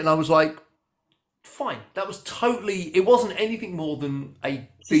finished it, and I was like, fine. That was totally. It wasn't anything more than a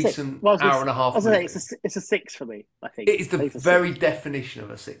decent hour and a half. It's a 6 for me. I think it is the very definition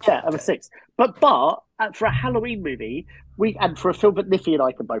of a 6. Yeah, of a 6. But for a Halloween movie, and for a film that Niffy and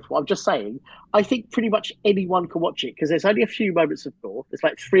I can both. I'm just saying, I think pretty much anyone can watch it because there's only a few moments of gore. There's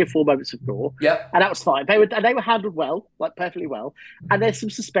like 3 or 4 moments of gore. Yeah, and that was fine. They were handled well, like perfectly well. And there's some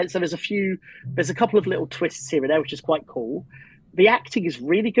suspense. And there's a couple of little twists here and there, which is quite cool. The acting is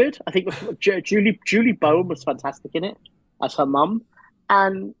really good. I think Julie Bowen was fantastic in it as her mum,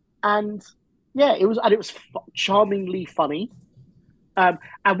 and yeah, it was charmingly funny. And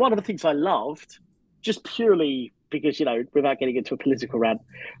one of the things I loved, just purely because without getting into a political rant,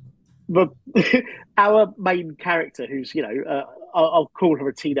 our main character, who's I'll call her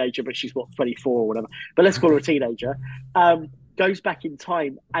a teenager, but she's 24 or whatever. But let's call her a teenager. Goes back in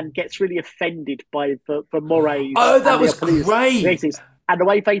time and gets really offended by the mores. Oh, that was great! And the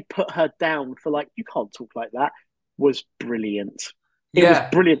way they put her down for you can't talk like that was brilliant. It was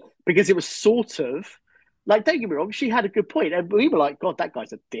brilliant because it was sort of don't get me wrong, she had a good point, and we were like, God, that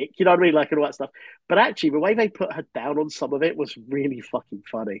guy's a dick, you know what I mean, and all that stuff. But actually, the way they put her down on some of it was really fucking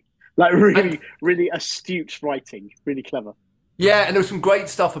funny, really astute writing, really clever. Yeah, and there was some great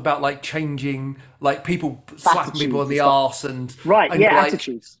stuff about changing, people slapping people on the arse and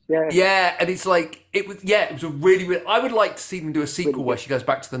attitudes. Yeah, and it's it was a really. I would like to see them do a sequel where she goes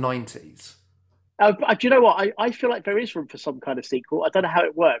back to the 90s. Do you know what? I feel like there is room for some kind of sequel. I don't know how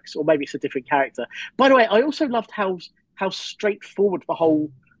it works, or maybe it's a different character. By the way, I also loved how straightforward the whole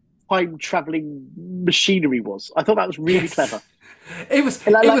time traveling machinery was. I thought that was really clever. It was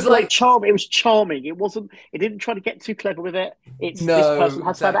charming. It was charming. It didn't try to get too clever with it. This person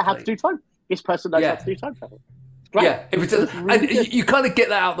has found out how to do time. This person knows how to do time travel. Great. Yeah, and you kind of get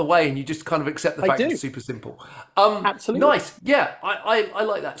that out of the way, and you just kind of accept the fact that it's super simple. Absolutely nice. Yeah, I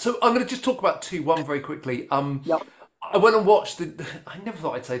like that. So I'm going to just talk about one very quickly. I went and watched I never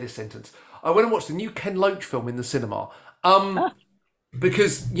thought I'd say this sentence. I went and watched the new Ken Loach film in the cinema.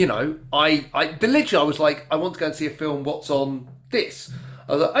 Because I was like, I want to go and see a film. What's on this?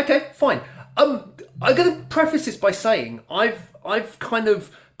 I was like, okay, fine. I'm going to preface this by saying I've kind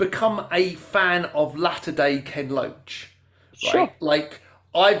of become a fan of latter day Ken Loach. Right? Sure.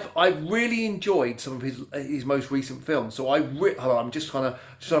 I've really enjoyed some of his most recent films. So I'm just trying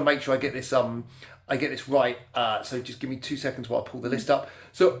to make sure I get this right. So just give me 2 seconds while I pull the list up.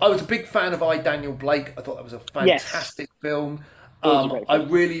 So I was a big fan of I, Daniel Blake. I thought that was a fantastic film. It was a great I film.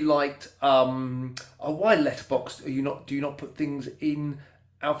 really liked. Why Letterboxd? Are you not? Do you not put things in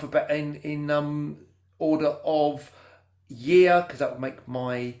alphabet in order of year? Because that would make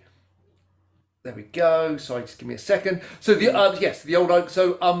my. There we go. Sorry, just give me a second. So the yes, the old oak.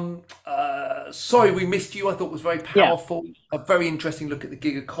 So sorry we missed you. I thought was very Yeah. powerful. A very interesting look at the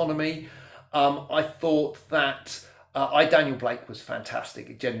gig economy. I thought that I Daniel Blake was fantastic.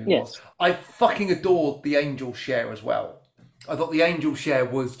 It genuinely was. Yes. I fucking adored the Angel Share as well. I thought the Angel Share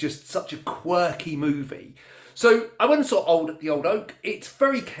was just such a quirky movie. So I went and saw the Old Oak. It's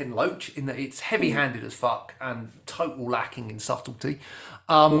very Ken Loach in that it's heavy-handed as fuck and total lacking in subtlety.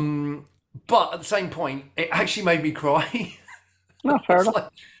 But at the same point, it actually made me cry. No, I fair was enough.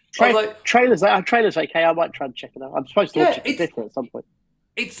 like, I was like, Trailers okay. I might try and check it out. I'm supposed to watch yeah, it for dinner at some point.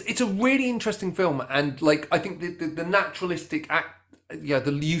 it's a really interesting film, and like I think the naturalistic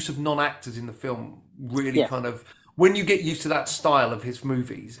the use of non-actors in the film really Yeah. kind of when you get used to that style of his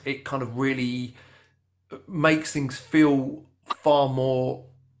movies, it kind of really makes things feel far more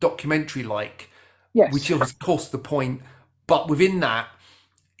documentary-like, which Yes. is of course the point. But within that,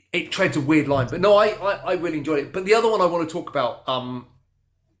 it treads a weird line. But no, I really enjoyed it. But the other one I want to talk about,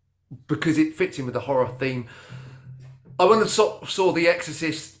 because it fits in with the horror theme. I went and saw The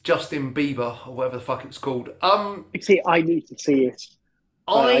Exorcist, Justin Bieber, or whatever the fuck it was called. See, I need to see it.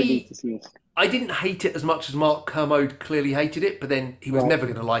 I need I to see it. I didn't hate it as much as Mark Kermode clearly hated it, but then he was Right. never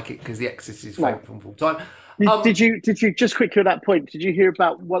going to like it because The Exorcist is his No. favourite film of all time. Did you just quickly on that point? Did you hear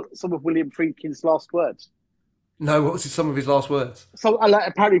about what some of William Friedkin's last words? No, what was some of his last words? So,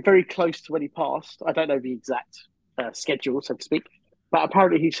 apparently, very close to when he passed. I don't know the exact schedule, so to speak, but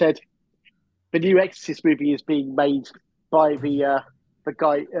apparently he said the new Exorcist movie is being made by the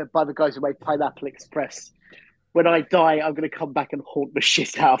guys who made Pineapple Express. When I die, I'm going to come back and haunt the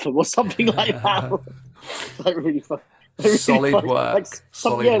shit out of them, or something like that. Like really fun. Solid really work. Like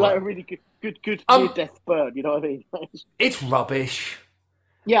Solid yeah, work. like a really good near-death burn. You know what I mean? It's rubbish.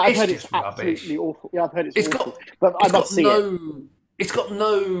 Yeah, I've It's heard it's just rubbish. absolutely awful. Yeah, I've heard it's It's awful. got But I it's must got see it. no it's got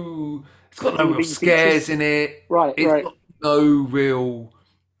no real Moving scares pictures. in it. Right, It's right. got no real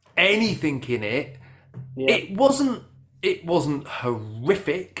anything in it. Yeah. It wasn't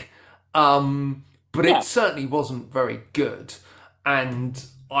horrific, but Yeah. it certainly wasn't very good. And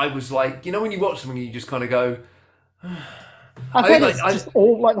I was like, when you watch something, you just kind of go. I've I heard think it's I just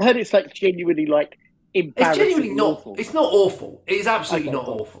all like I've heard it's like genuinely like It's genuinely embarrassingly not. awful. It's not awful. It is absolutely Okay, not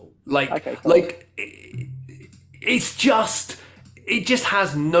cool. awful. Like, Okay, cool. it's just. It just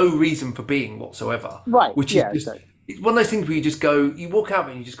has no reason for being whatsoever. Right, Which yeah, is just exactly. it's one of those things where you just go. You walk out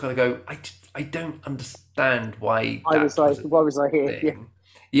and you just kind of go. I don't understand why I was that like, was a why was I here? Yeah. thing.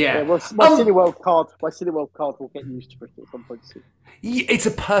 Yeah. Yeah, well, my Cineworld card will get used for it at some point soon. It's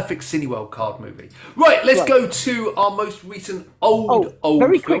a perfect Cineworld card movie. Right, let's Right. go to our most recent old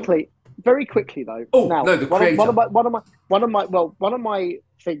very film. very quickly though. Oh, now, no, the creator. one of my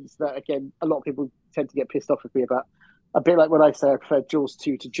things that again a lot of people tend to get pissed off with me about, a bit like when I say I prefer Jaws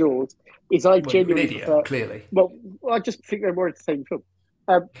 2 to Jaws, is I Well, you're an genuinely idiot, prefer. clearly. Well, I just think they're more entertaining film.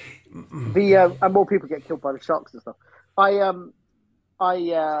 And more people get killed by the sharks and stuff.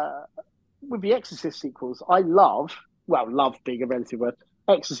 With the Exorcist sequels, I love being a relative word.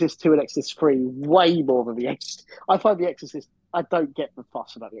 Exorcist 2 and Exorcist 3 way more than the Exorcist. I find the Exorcist, I don't get the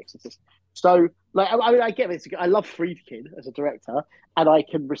fuss about the Exorcist. So, like, I mean, I get this. I love Friedkin as a director, and I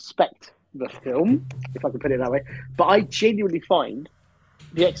can respect the film, if I can put it that way. But I genuinely find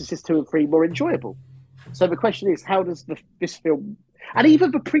the Exorcist 2 and 3 more enjoyable. So the question is, how does this film, and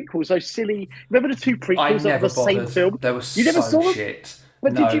even the prequels, those silly, remember the two I prequels never of the same bothered. film? They were You never saw them? shit.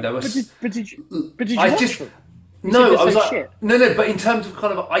 But No, did you? there was. But did you I watch just them? no. said I was the like, same shit. no. But in terms of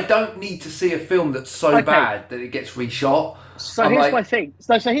kind of, I don't need to see a film that's so Okay. bad that it gets reshot. So I'm here's like, my thing.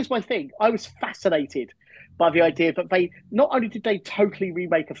 So here's my thing. I was fascinated by the idea that they not only did they totally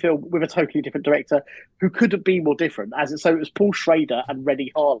remake a film with a totally different director who couldn't be more different, so it was Paul Schrader and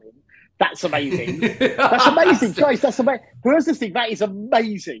Rennie Harlin. That's amazing. That's amazing, guys. That's amazing. Whoever's this thing, that is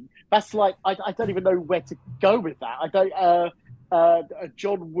amazing. That's like I don't even know where to go with that. I don't.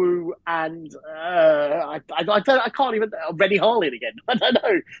 John Woo and I can't even Rennie Harlin again. I don't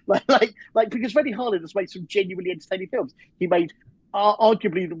know, like because Rennie Harlin has made some genuinely entertaining films. He made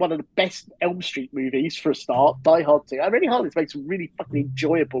arguably one of the best Elm Street movies for a start, Die Hard 2. Rennie Harlin's made some really fucking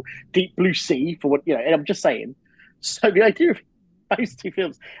enjoyable Deep Blue Sea for what and I'm just saying. So the idea of those two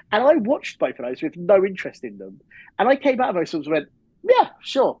films, and I watched both of those with no interest in them, and I came out of those films and went, yeah,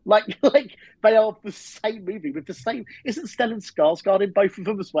 sure. Like they are the same movie with the same. Isn't Stellan Skarsgård in both of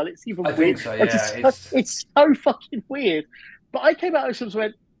them as well? It's even I weird. think so. Yeah, It's so fucking weird. But I came out of some and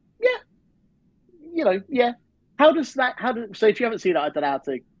went, yeah, yeah. how does that? How does so? If you haven't seen it, I don't know how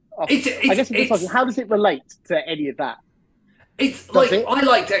to. I guess I'm just asking, how does it relate to any of that? It's Does like it? I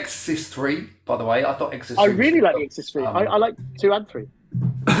liked Exorcist 3, by the way. I thought Exorcist I 3 was really good. like the Exorcist 3. I like 2 and 3.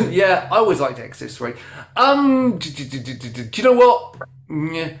 Yeah, I always liked Exorcist 3. Do you know what?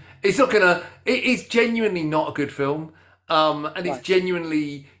 Yeah, it's not gonna. It is genuinely not a good film. And it's Right,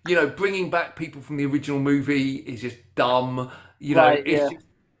 genuinely, bringing back people from the original movie is just dumb. right, yeah,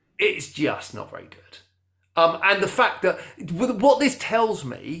 It's just not very good. And the fact that what this tells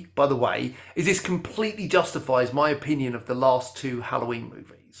me, by the way, is this completely justifies my opinion of the last 2 Halloween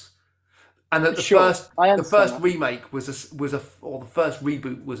movies, and that the sure. first I the understand first that. remake or the first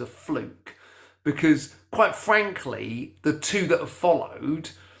reboot was a fluke, because quite frankly, the 2 that have followed,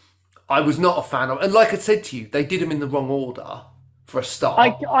 I was not a fan of. And like I said to you, they did them in the wrong order for a start.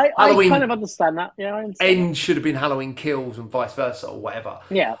 I kind of Halloween understand that. Yeah, I understand that. End should have been Halloween Kills and vice versa or whatever.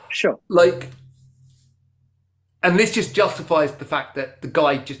 Yeah, sure. Like, and this just justifies the fact that the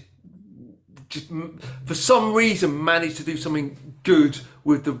guy just for some reason managed to do something good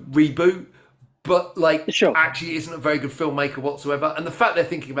with the reboot, but like Sure. actually isn't a very good filmmaker whatsoever. And the fact they're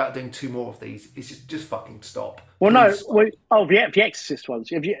thinking about doing 2 more of these is just fucking stop. Well, no. Please stop. Well, oh, the Exorcist ones.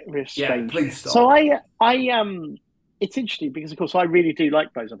 It's Yeah, strange. please So stop. it's interesting because, of course, I really do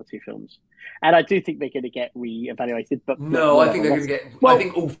like those other 2 films, and I do think they're going to get re-evaluated. But look, No, I think whatever. they're going to get. I Well,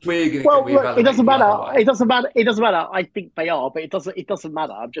 think all 3 are going to get well, look, it reevaluated doesn't the other matter. way. It doesn't matter. It doesn't matter. I think they are, but it doesn't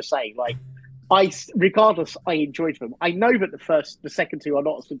matter. I'm just saying, like, regardless, I enjoyed them. I know that the second 2 are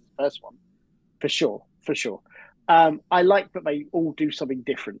not as good as the first one, for sure, for sure. I like that they all do something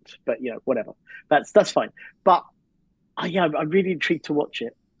different, but whatever. That's fine. But I'm really intrigued to watch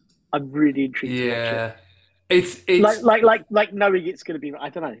it. I'm really intrigued to watch it. Yeah, it's Like knowing it's going to be. I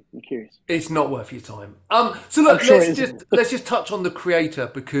don't know. I'm curious. it's not worth your time. So I'm look, sure it isn't. let's just touch on the creator,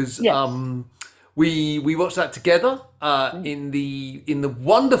 because Yes. we watched that together Mm. in the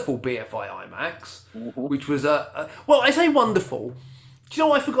wonderful BFI IMAX, Mhm. which was well, I say wonderful. Do you know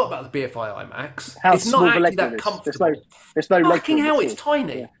what I forgot about the BFI IMAX? How It's not small the actually leg room that is. comfortable. There's no leg Fucking room hell, at it's all. Yeah.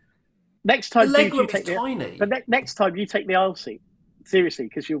 tiny. Next The time, leg do room is take the. tiny. But next time you take the aisle seat. Seriously,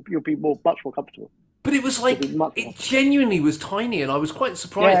 because you'll be much more comfortable. But it was You'll be like, much more. it genuinely was tiny, and I was quite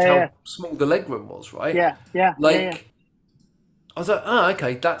surprised Yeah, how small the leg room was, right? yeah, yeah, yeah, yeah, Like, I was like, oh,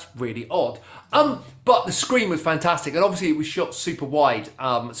 okay, that's really odd. But the screen was fantastic, and obviously it was shot super wide.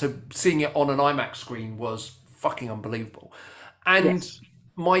 So seeing it on an IMAX screen was fucking unbelievable. And yes,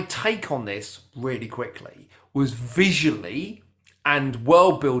 my take on this, really quickly, was visually and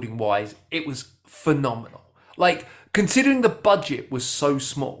world building wise, it was phenomenal. Like, considering the budget was so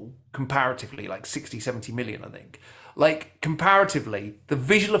small comparatively, like 60, 70 million, I think. Like, comparatively, the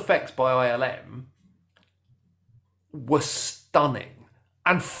visual effects by ILM were stunning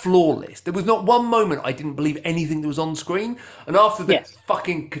and flawless. There was not one moment I didn't believe anything that was on screen. And after the yes.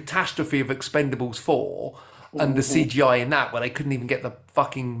 fucking catastrophe of Expendables 4 and the Mhm. CGI in that, where they couldn't even get the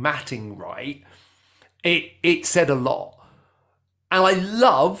fucking matting right, it said a lot. And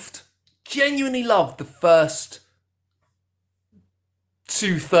I genuinely loved the first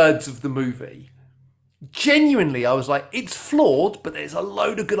 2/3 of the movie. Genuinely, I was like, it's flawed, but there's a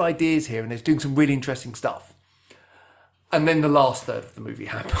load of good ideas here, and it's doing some really interesting stuff. And then the last third of the movie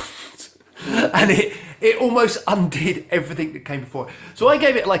happened, and it almost undid everything that came before it. So I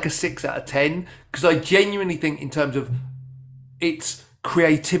gave it like a 6 out of 10, because I genuinely think, in terms of its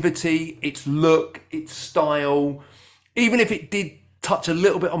creativity, its look, its style, even if it did touch a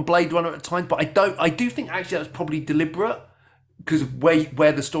little bit on Blade Runner at times, but I do think actually that's probably deliberate, because of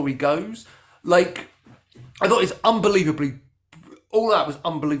where the story goes. Like, I thought it's all that was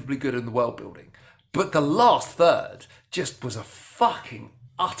unbelievably good in the world building, but the last third just was a fucking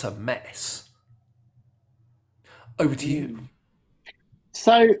utter mess. Over to you. Mm.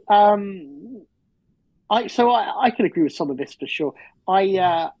 So, I can agree with some of this for sure.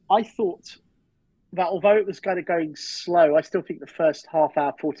 I thought that although it was kind of going slow, I still think the first half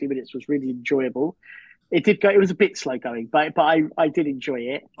hour, 40 minutes was really enjoyable. It did go. It was a bit slow going, but I did enjoy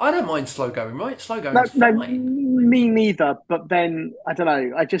it. I don't mind slow going, right? Slow No, going's no, fine. me neither. But then I don't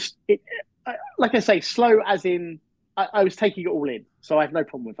know. Like I say, slow as in I was taking it all in, so I have no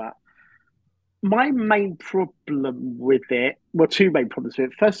problem with that. My main problem with it, well, 2 main problems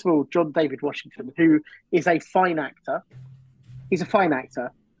with it. First of all, John David Washington, who is a fine actor. He's a fine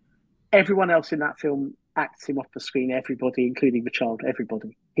actor. Everyone else in that film acts him off the screen. Everybody, including the child.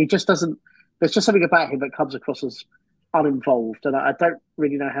 Everybody. He just doesn't. There's just something about him that comes across as uninvolved, and I don't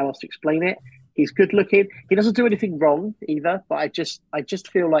really know how else to explain it. He's good looking. He doesn't do anything wrong either, but I just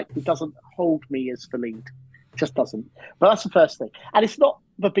feel like he doesn't hold me as the lead. Just doesn't. But that's the first thing, and it's not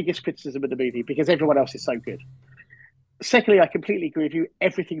the biggest criticism of the movie because everyone else is so good. Secondly, I completely agree with you.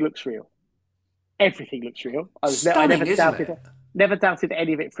 Everything looks real. Everything looks real. I Stunning, isn't it? never doubted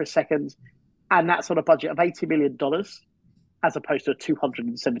any of it for a second. And that's on a budget of $80 million, as opposed to a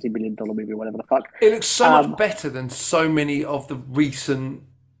 $270 million movie, whatever the fuck. It looks so much Um, better than so many of the recent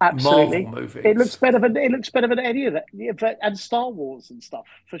Marvel Absolutely, movies. it looks better than any of that, yeah, and Star Wars and stuff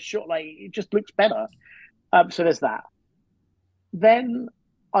for sure. Like it just looks better. So there's that. Then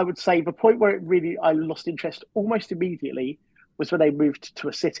I would say the point where it really I lost interest almost immediately was when they moved to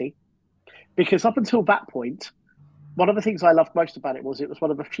a city, because up until that point, one of the things I loved most about it was one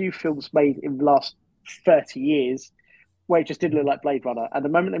of the few films made in the last 30 years where it just didn't look like Blade Runner. And the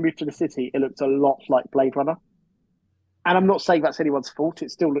moment they moved to the city, it looked a lot like Blade Runner. And I'm not saying that's anyone's fault;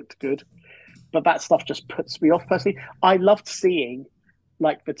 it still looked good, but that stuff just puts me off personally. I loved seeing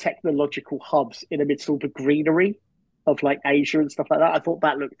like the technological hubs in amidst all the greenery of like Asia and stuff like that. I thought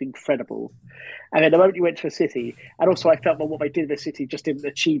that looked incredible. And then the moment you went to a city, and also I felt that what they did in the city just didn't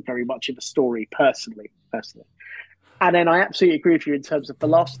achieve very much in the story personally. And then I absolutely agree with you in terms of the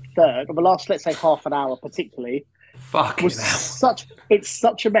last third, or the last, let's say, half an hour particularly, Fucking was hell. it's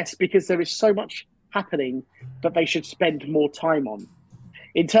such a mess because there is so much happening that they should spend more time on.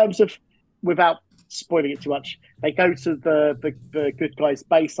 In terms of, without spoiling it too much, they go to the good guys'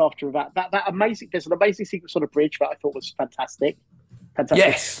 base after that amazing. There's an amazing sequence on a bridge that I thought was fantastic.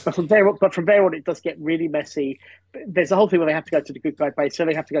 Yes. But from there on, it does get really messy. There's a whole thing where they have to go to the good guy base, so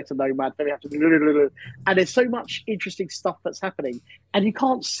they have to go to Nomad, then they have to, and there's so much interesting stuff that's happening, and you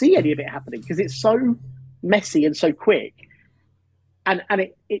can't see any of it happening because it's so messy and so quick. And I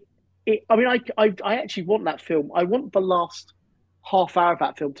mean, I actually want that film. I want the last half hour of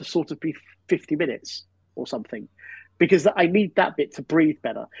that film to sort of be 50 minutes or something, because I need that bit to breathe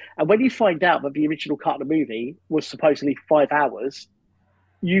better. And when you find out that the original cut of the movie was supposedly 5 hours,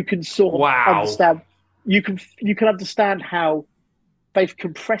 you can sort of Wow. understand. You can understand how they've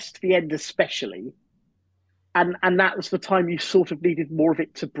compressed the end, especially, and that was the time you sort of needed more of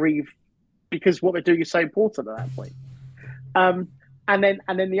it to breathe, because what they're doing is so important at that point. Um, and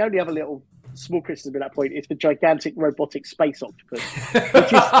then the only other little small criticism at that point is the gigantic robotic space octopus,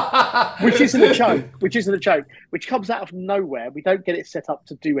 which is which isn't a joke, which comes out of nowhere. We don't get it set up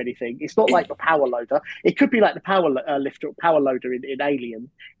to do anything. It's not like the power loader. It could be like the power lifter, power loader in Alien.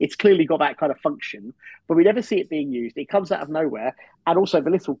 It's clearly got that kind of function, but we never see it being used. It comes out of nowhere, and also the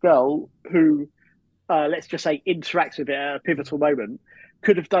little girl who, let's just say, interacts with it at a pivotal moment,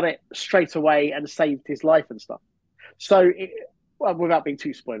 could have done it straight away and saved his life and stuff. So, well, without being too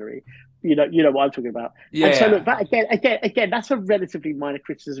spoilery, you know what I'm talking about. And so, Yeah. look, that again, that's a relatively minor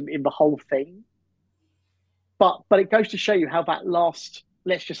criticism in the whole thing, but it goes to show you how that last,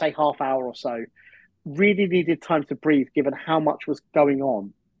 let's just say, half hour or so, really needed time to breathe, given how much was going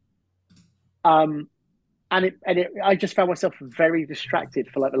on. Um, I just found myself very distracted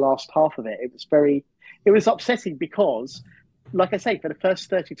for like the last half of it. It was upsetting because, like I say, for the first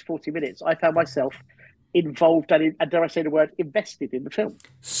 30 to 40 minutes, I found myself involved and dare I say the word, invested in the film.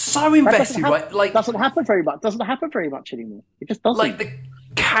 So That doesn't invested, happen. right? Like, Doesn't happen very much. Doesn't happen very much anymore. It just like doesn't. the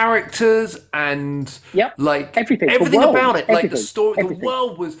characters and Yep. like Everything. The everything world. about it, like the Everything. story. Everything.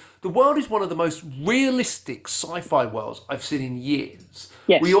 The world is one of the most realistic sci-fi worlds I've seen in years.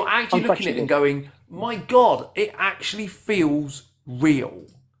 Where Yes. you're actually looking at it and Unquestionably. going, "My God, it actually feels real."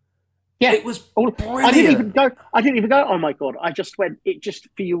 Yeah. It was All, I didn't even brilliant. go. I didn't even go. Oh my god! I just went. It just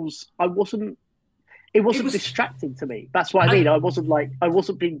feels. I wasn't. It It wasn't was, distracting to me. That's what I and mean. I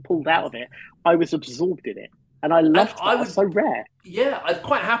wasn't being pulled out of it. I was absorbed in it, and I and loved I that. It's would, so rare. yeah, I'd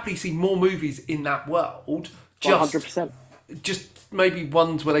quite happily see more movies in that world. 100%. Just maybe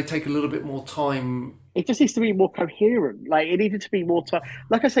ones where they take a little bit more time. It just needs to be more coherent. Like it needed to be more time.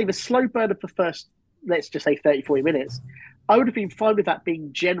 Like I say, the slow burn of the first, let's just say 30, 40 minutes, I would have been fine with that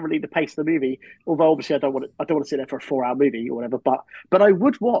being generally the pace of the movie. Although obviously I don't want to sit there for a 4 hour movie or whatever. But I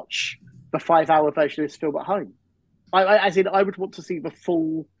would watch the 5 hour version of this film at home. As in, I would want to see the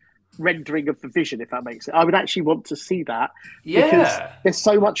full rendering of the vision, if that makes it. I would actually want to see that because Yeah. there's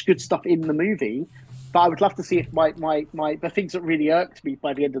so much good stuff in the movie. But I would love to see if my the things that really irked me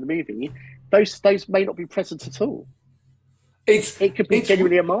by the end of the movie, those may not be present at all. It's It could be it's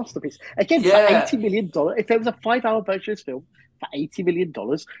genuinely a masterpiece. Again, for yeah. $80 million, if there was a 5 hour version of this film for $80 million,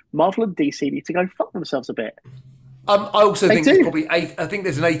 Marvel and DC need to go fuck themselves a bit. I also They think there's do, probably eight. I think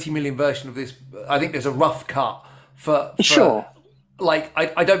there's an 80 million version of this. I think there's a rough cut for sure. like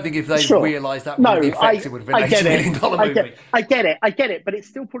I don't think if they Sure. realised that was going to be No, effective, it would have been I an get it. $80 million movie. I get it, but it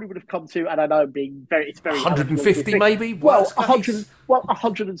still probably would have come to, and I know I'm being it's very eloquent. 150 maybe, Well, worst case.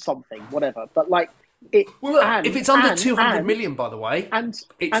 100 and something, whatever. But like, Well, look, if and it's under 200 million, by the way, and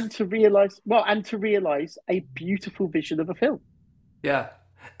it's to realize a beautiful vision of a film. yeah,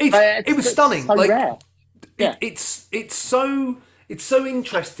 it was That's stunning. so Like rare. Yeah, it's so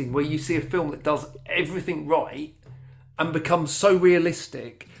interesting where you see a film that does everything right and becomes so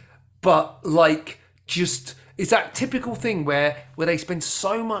realistic, but like just it's that typical thing where they spend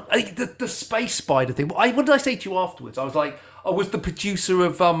so much the space spider thing. What did I say to you afterwards? I was like, I was the producer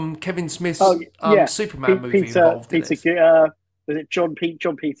of Kevin Smith's oh yeah, Superman movie Peter involved in this. was it John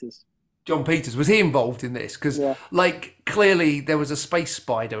Peters? John Peters, was he involved in this? Because Yeah, like clearly there was a space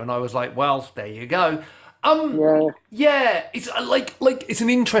spider, and I was like, well, there you go. yeah, Yeah, it's like it's an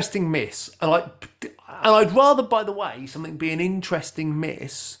interesting miss, and I'd rather, by the way, something be an interesting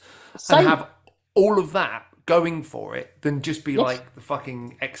miss and same. have all of that going for it than just be Yes, like the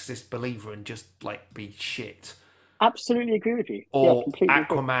fucking Exorcist believer and just like be shit, absolutely agree with you. Yeah, or completely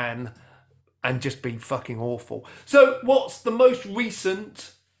agree. Aquaman and just be fucking awful. So, what's the most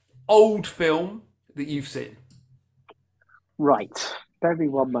recent old film that you've seen? Right, bear me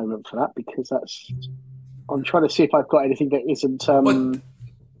one moment for that because that's. I'm trying to see if I've got anything that isn't. Well,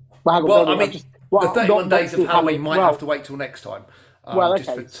 Well, hang on, bear well, with I me. I've mean, just the well, 31 not days to of do Halloween. Halloween might have to wait till next time,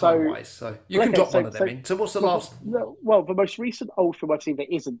 just for Okay, time wise. So you can drop one of them in. So what's the last? the most recent old film I've seen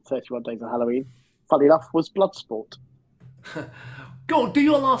that isn't 31 Days of Halloween, funny enough, was Bloodsport. Go on, do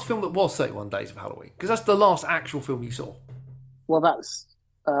your last film that was 31 Days of Halloween, because that's the last actual film you saw. Well, that's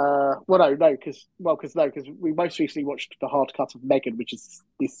well, no, because we most recently watched the hard cut of Megan, which is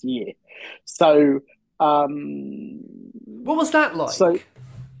this year. So, um, What was that so like?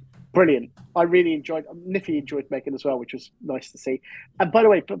 brilliant. I really enjoyed. Niffy enjoyed Megan as well, which was nice to see. And by the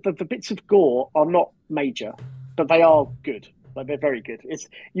way, the bits of gore are not major, but they are good. Like they're very good. It's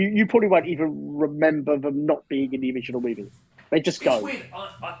you probably won't even remember them not being in the original movie. They just It's go. weird.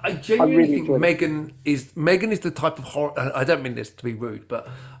 I I genuinely really think enjoyed it. Megan is the type of horror. I don't mean this to be rude, but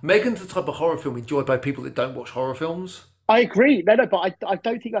Megan's the type of horror film enjoyed by people that don't watch horror films. I agree. No, but I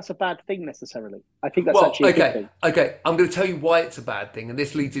don't think that's a bad thing necessarily. I think that's Well, actually a good okay, thing. okay. I'm going to tell you why it's a bad thing, and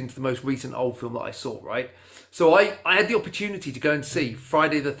this leads into the most recent old film that I saw. Right, so I had the opportunity to go and see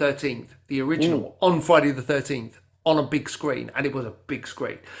Friday the 13th, the original, on Friday the 13th on a big screen, and it was a big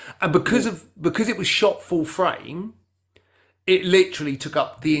screen, and because it was shot full frame, it literally took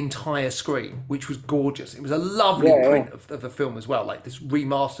up the entire screen, which was gorgeous. It was a lovely Yeah, yeah, print of the film as well, like this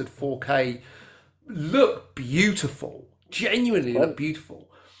remastered 4K, looked beautiful, genuinely looked great. beautiful.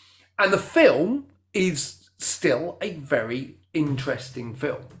 And the film is still a very interesting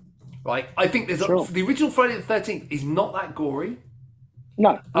film, right? I think Sure. the original Friday the 13th is not that gory.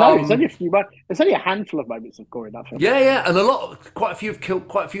 No, there's only a few. There's only a handful of moments of gore in that film. Yeah, yeah, and quite a few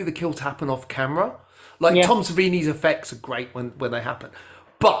quite a few of the kills happen off camera. Like Yeah, Tom Savini's effects are great when they happen,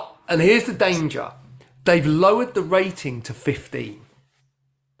 but and here's the danger: they've lowered the rating to 15,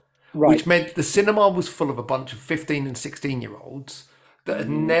 which right. meant the cinema was full of a bunch of 15 and 16-year-olds that had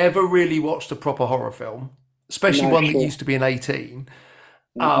never really watched a proper horror film, especially No, one that sure. used to be an 18.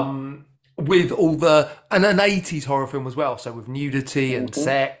 Hmm. With all and an 80s horror film as well, so with nudity and Hmm.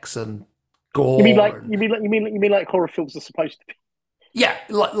 sex and You mean gore like and you mean like horror films are supposed to be? yeah,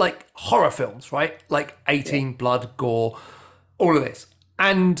 like horror films, right? Like Yeah. 18, blood, gore, all of this.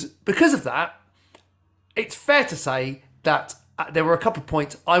 And because of that, it's fair to say that there were a couple of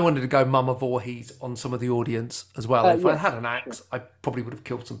points I wanted to go Mama Voorhees on some of the audience as well. If I had Yes, an sure. axe, I probably would have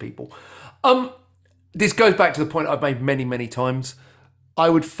killed some people. This goes back to the point I've made many, many times. I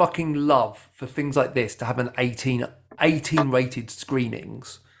would fucking love for things like this to have an 18 rated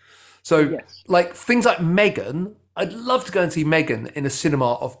screenings. So, Yes, like things like Megan, I'd love to go and see Megan in a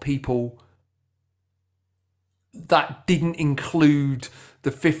cinema of people that didn't include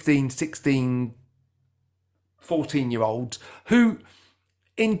the 15, 16, 14 year olds who,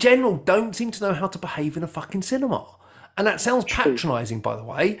 in general, don't seem to know how to behave in a fucking cinema. And that sounds true. patronising, by the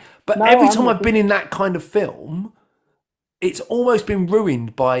way, but No, every I'm time with I've you. been in that kind of film, it's almost been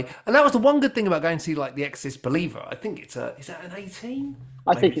ruined by. And that was the one good thing about going to see like The Exorcist Believer. I think is that an 18?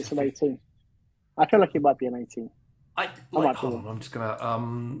 I Maybe think it's a it's an 15. 18. I feel like it might be an 18. I I like. might be Hold wrong. on, I'm just gonna.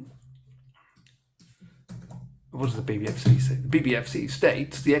 What does the BBFC say? The BBFC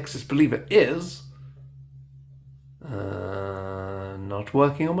states The Exorcist Believer is not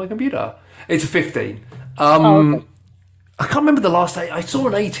working on my computer. It's a 15. Oh, okay. I can't remember the last day. I saw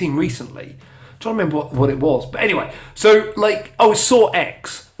an 18 recently. I'm trying to remember what it was. But anyway, so like, oh, it's Saw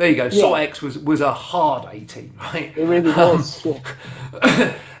X. There you go. Saw Yeah, X was a hard 18, right? it really was. Yeah.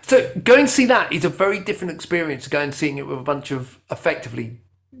 So going to see that is a very different experience to going and seeing it with a bunch of effectively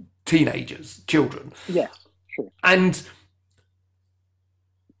teenagers, children. Yes, sure. And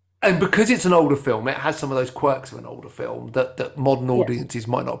And because it's an older film, it has some of those quirks of an older film that modern Yes. audiences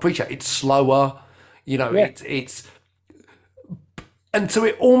might not appreciate. It's slower, Yeah. it's and so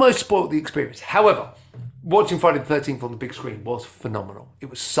it almost spoiled the experience. However, watching Friday the 13th on the big screen was phenomenal. It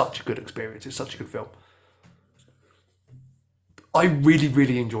was such a good experience. It's such a good film. I really,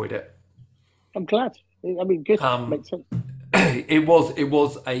 really enjoyed it. I'm glad. I mean, good. Makes sense.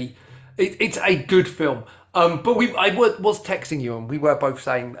 It's a good film. But was texting you, and we were both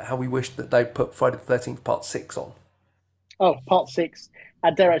saying how we wished that they put Friday the 13th Part 6 on. Oh, part six,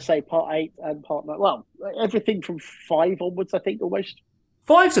 and dare I say, part eight and part nine. Well, everything from five onwards, I think, almost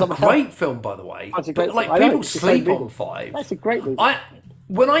Five's a somehow. great film, by the way, That's a but great film. like I know people it's the same sleep on movie. five. That's a great movie. I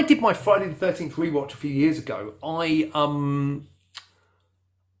When I did my Friday the 13th rewatch a few years ago, I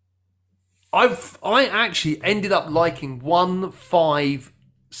actually ended up liking one, five,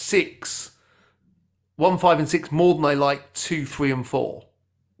 and six more than I like two, three, and four.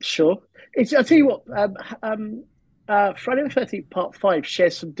 Sure. It's. I'll tell you what. Friday the 13th Part Five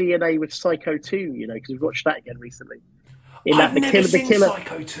shares some DNA with Psycho 2. You know, because we've watched that again recently. In that I've never the seen killer.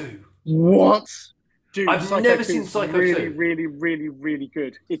 Psycho 2. What? Dude, I've Psycho never 2 seen is Psycho really, 2. really, really, really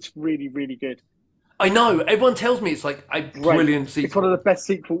good. It's really, really good. I know, everyone tells me it's like a Great. brilliant It's one of sequel. the best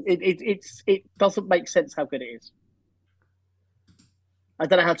sequels. It doesn't make sense how good it is. I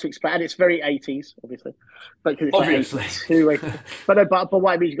don't know how to explain. And it's very 80s, obviously, but because it's like Obviously. 82, 80. But no, but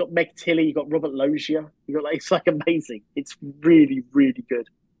what I mean, you got Meg Tilly, you got Robert Loggia, you got like it's like amazing. It's really, really good.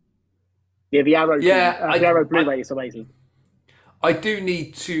 Yeah, Yeah, The Arrow Blu-ray is amazing. I do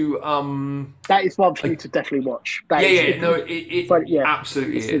need to That is one for you I, to definitely watch. That yeah, is yeah, if no, you, it but yeah,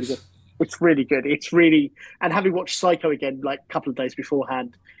 absolutely it's really good. is. It's really good. It's really, and having watched Psycho again like a couple of days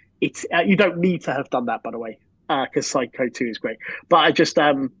beforehand, it's you don't need to have done that, by the way, because Psycho 2 is great. But I just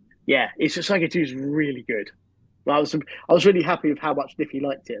yeah, it's just Psycho 2 is really good. I was really happy with how much Niffy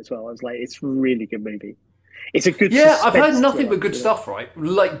liked it as well. I was like, it's a really good movie. It's a good Yeah, I've heard suspense nothing thriller. but good stuff, right?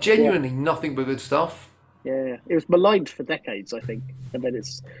 Like Yeah, genuinely nothing but good stuff. yeah, yeah. It was maligned for decades, I think, and then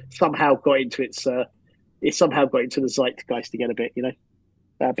somehow got into it somehow got into the zeitgeist again a bit, you know.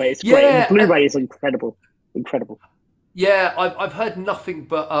 But it's great, and the Yeah, Blu-ray is incredible, incredible. yeah, I've heard nothing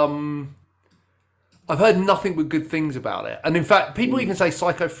but I've heard nothing but good things about it. And in fact, people Mm. even say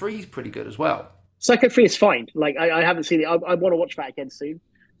Psycho 3 is pretty good as well. Psycho 3 is fine. Like I haven't seen it. I want to watch that again soon.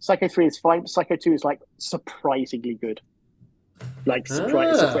 Psycho 3 is fine. Psycho 2 is like surprisingly good. Like Ah,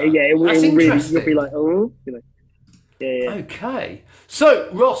 yeah, it that's will really. You'll be interesting. like, oh, you know, yeah, yeah. Okay. So,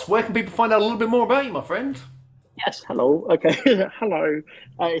 Ross, where can people find out a little bit more about you, my friend? Yes, hello. Okay, hello.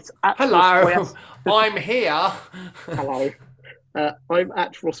 It's at Ross Hello, Boyas. I'm here. Hello. I'm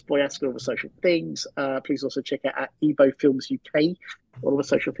at Ross Boyaska on all the social things. Please also check out at Evo Films UK, all the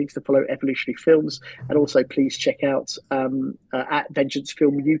social things to follow Evolutionary Films, and also please check out at Vengeance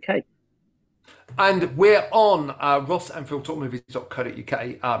Film UK. And we're on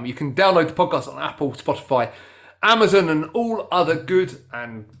rossandphiltalkmovies.co.uk. You can download the podcast on Apple, Spotify, Amazon, and all other good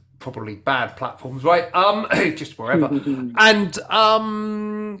and probably bad platforms, right? Just wherever. And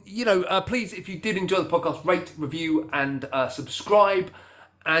please, if you did enjoy the podcast, rate, review, and subscribe.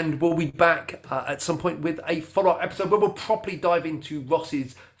 And we'll be back at some point with a follow-up episode where we'll properly dive into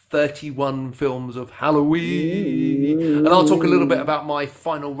Ross's 31 films of Halloween. And I'll talk a little bit about my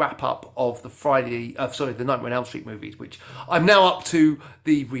final wrap-up of the Nightmare on Elm Street movies, which I'm now up to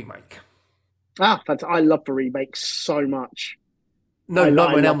the remake. Fantastic. I love the remake so much. No, I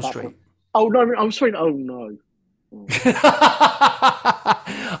Nightmare on love Elm that one. Street. Oh no, I'm sorry. Oh no.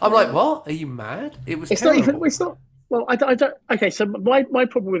 I'm like, what? Are you mad? It was It's not even. terrible. It's not. Well, I don't. Okay, so my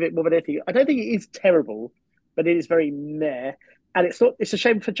problem with it more than anything, I don't think it is terrible, but it is very meh. And it's not. It's a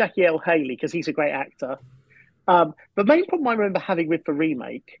shame for Jackie L. Haley because he's a great actor. The main problem I remember having with the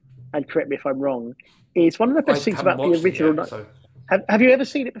remake, and correct me if I'm wrong, is one of the I best things haven't about the watched it original. yet, so Have you ever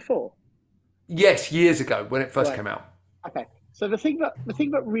seen it before? yes, years ago when it first Right. came out. Okay. So the thing that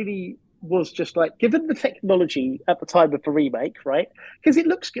really was just like given the technology at the time of the remake, right? Because it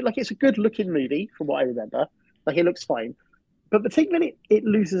looks good, like it's a good looking movie from what I remember. Like it looks fine. But the thing that it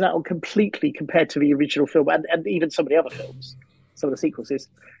loses out on completely compared to the original film and even some of the other films, some of the sequels is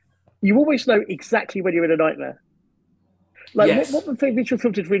you always know exactly when you're in a nightmare. Like what Yes. the original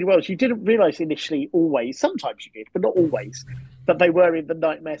film did really well is you didn't realize initially always, sometimes you did, but not always, that they were in the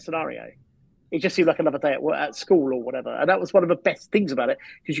nightmare scenario. It just seemed like another day at work, at school or whatever. And that was one of the best things about it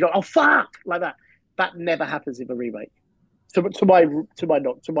because you go, oh fuck, like that. That never happens in the remake. To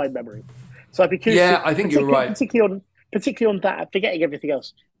my memory. So I'd be curious to Yeah, I think you're right. particularly on that, forgetting everything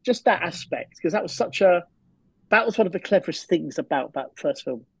else, just that aspect, because that was one of the cleverest things about that first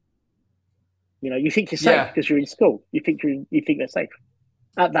film. You know, you think you're safe Yeah. because you're in school. You think they're safe.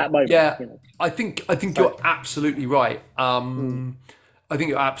 at that moment. Yeah, I think So you're absolutely right. mm, I think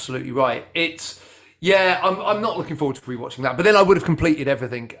you're absolutely right. It's yeah, I'm not looking forward to rewatching that. But then I would have completed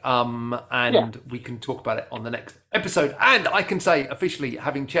everything, yeah. and we can talk about it on the next episode. And I can say officially,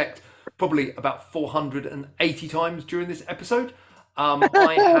 having checked probably about 480 times during this episode,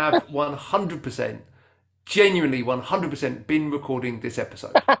 I have 100%, genuinely 100% been recording this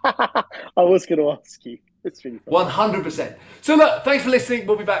episode. I was going to ask you. It's really funny. 100%. So look, thanks for listening.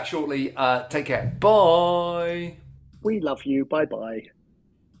 We'll be back shortly. Take care. Bye. We love you. Bye bye.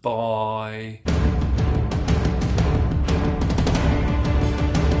 Bye.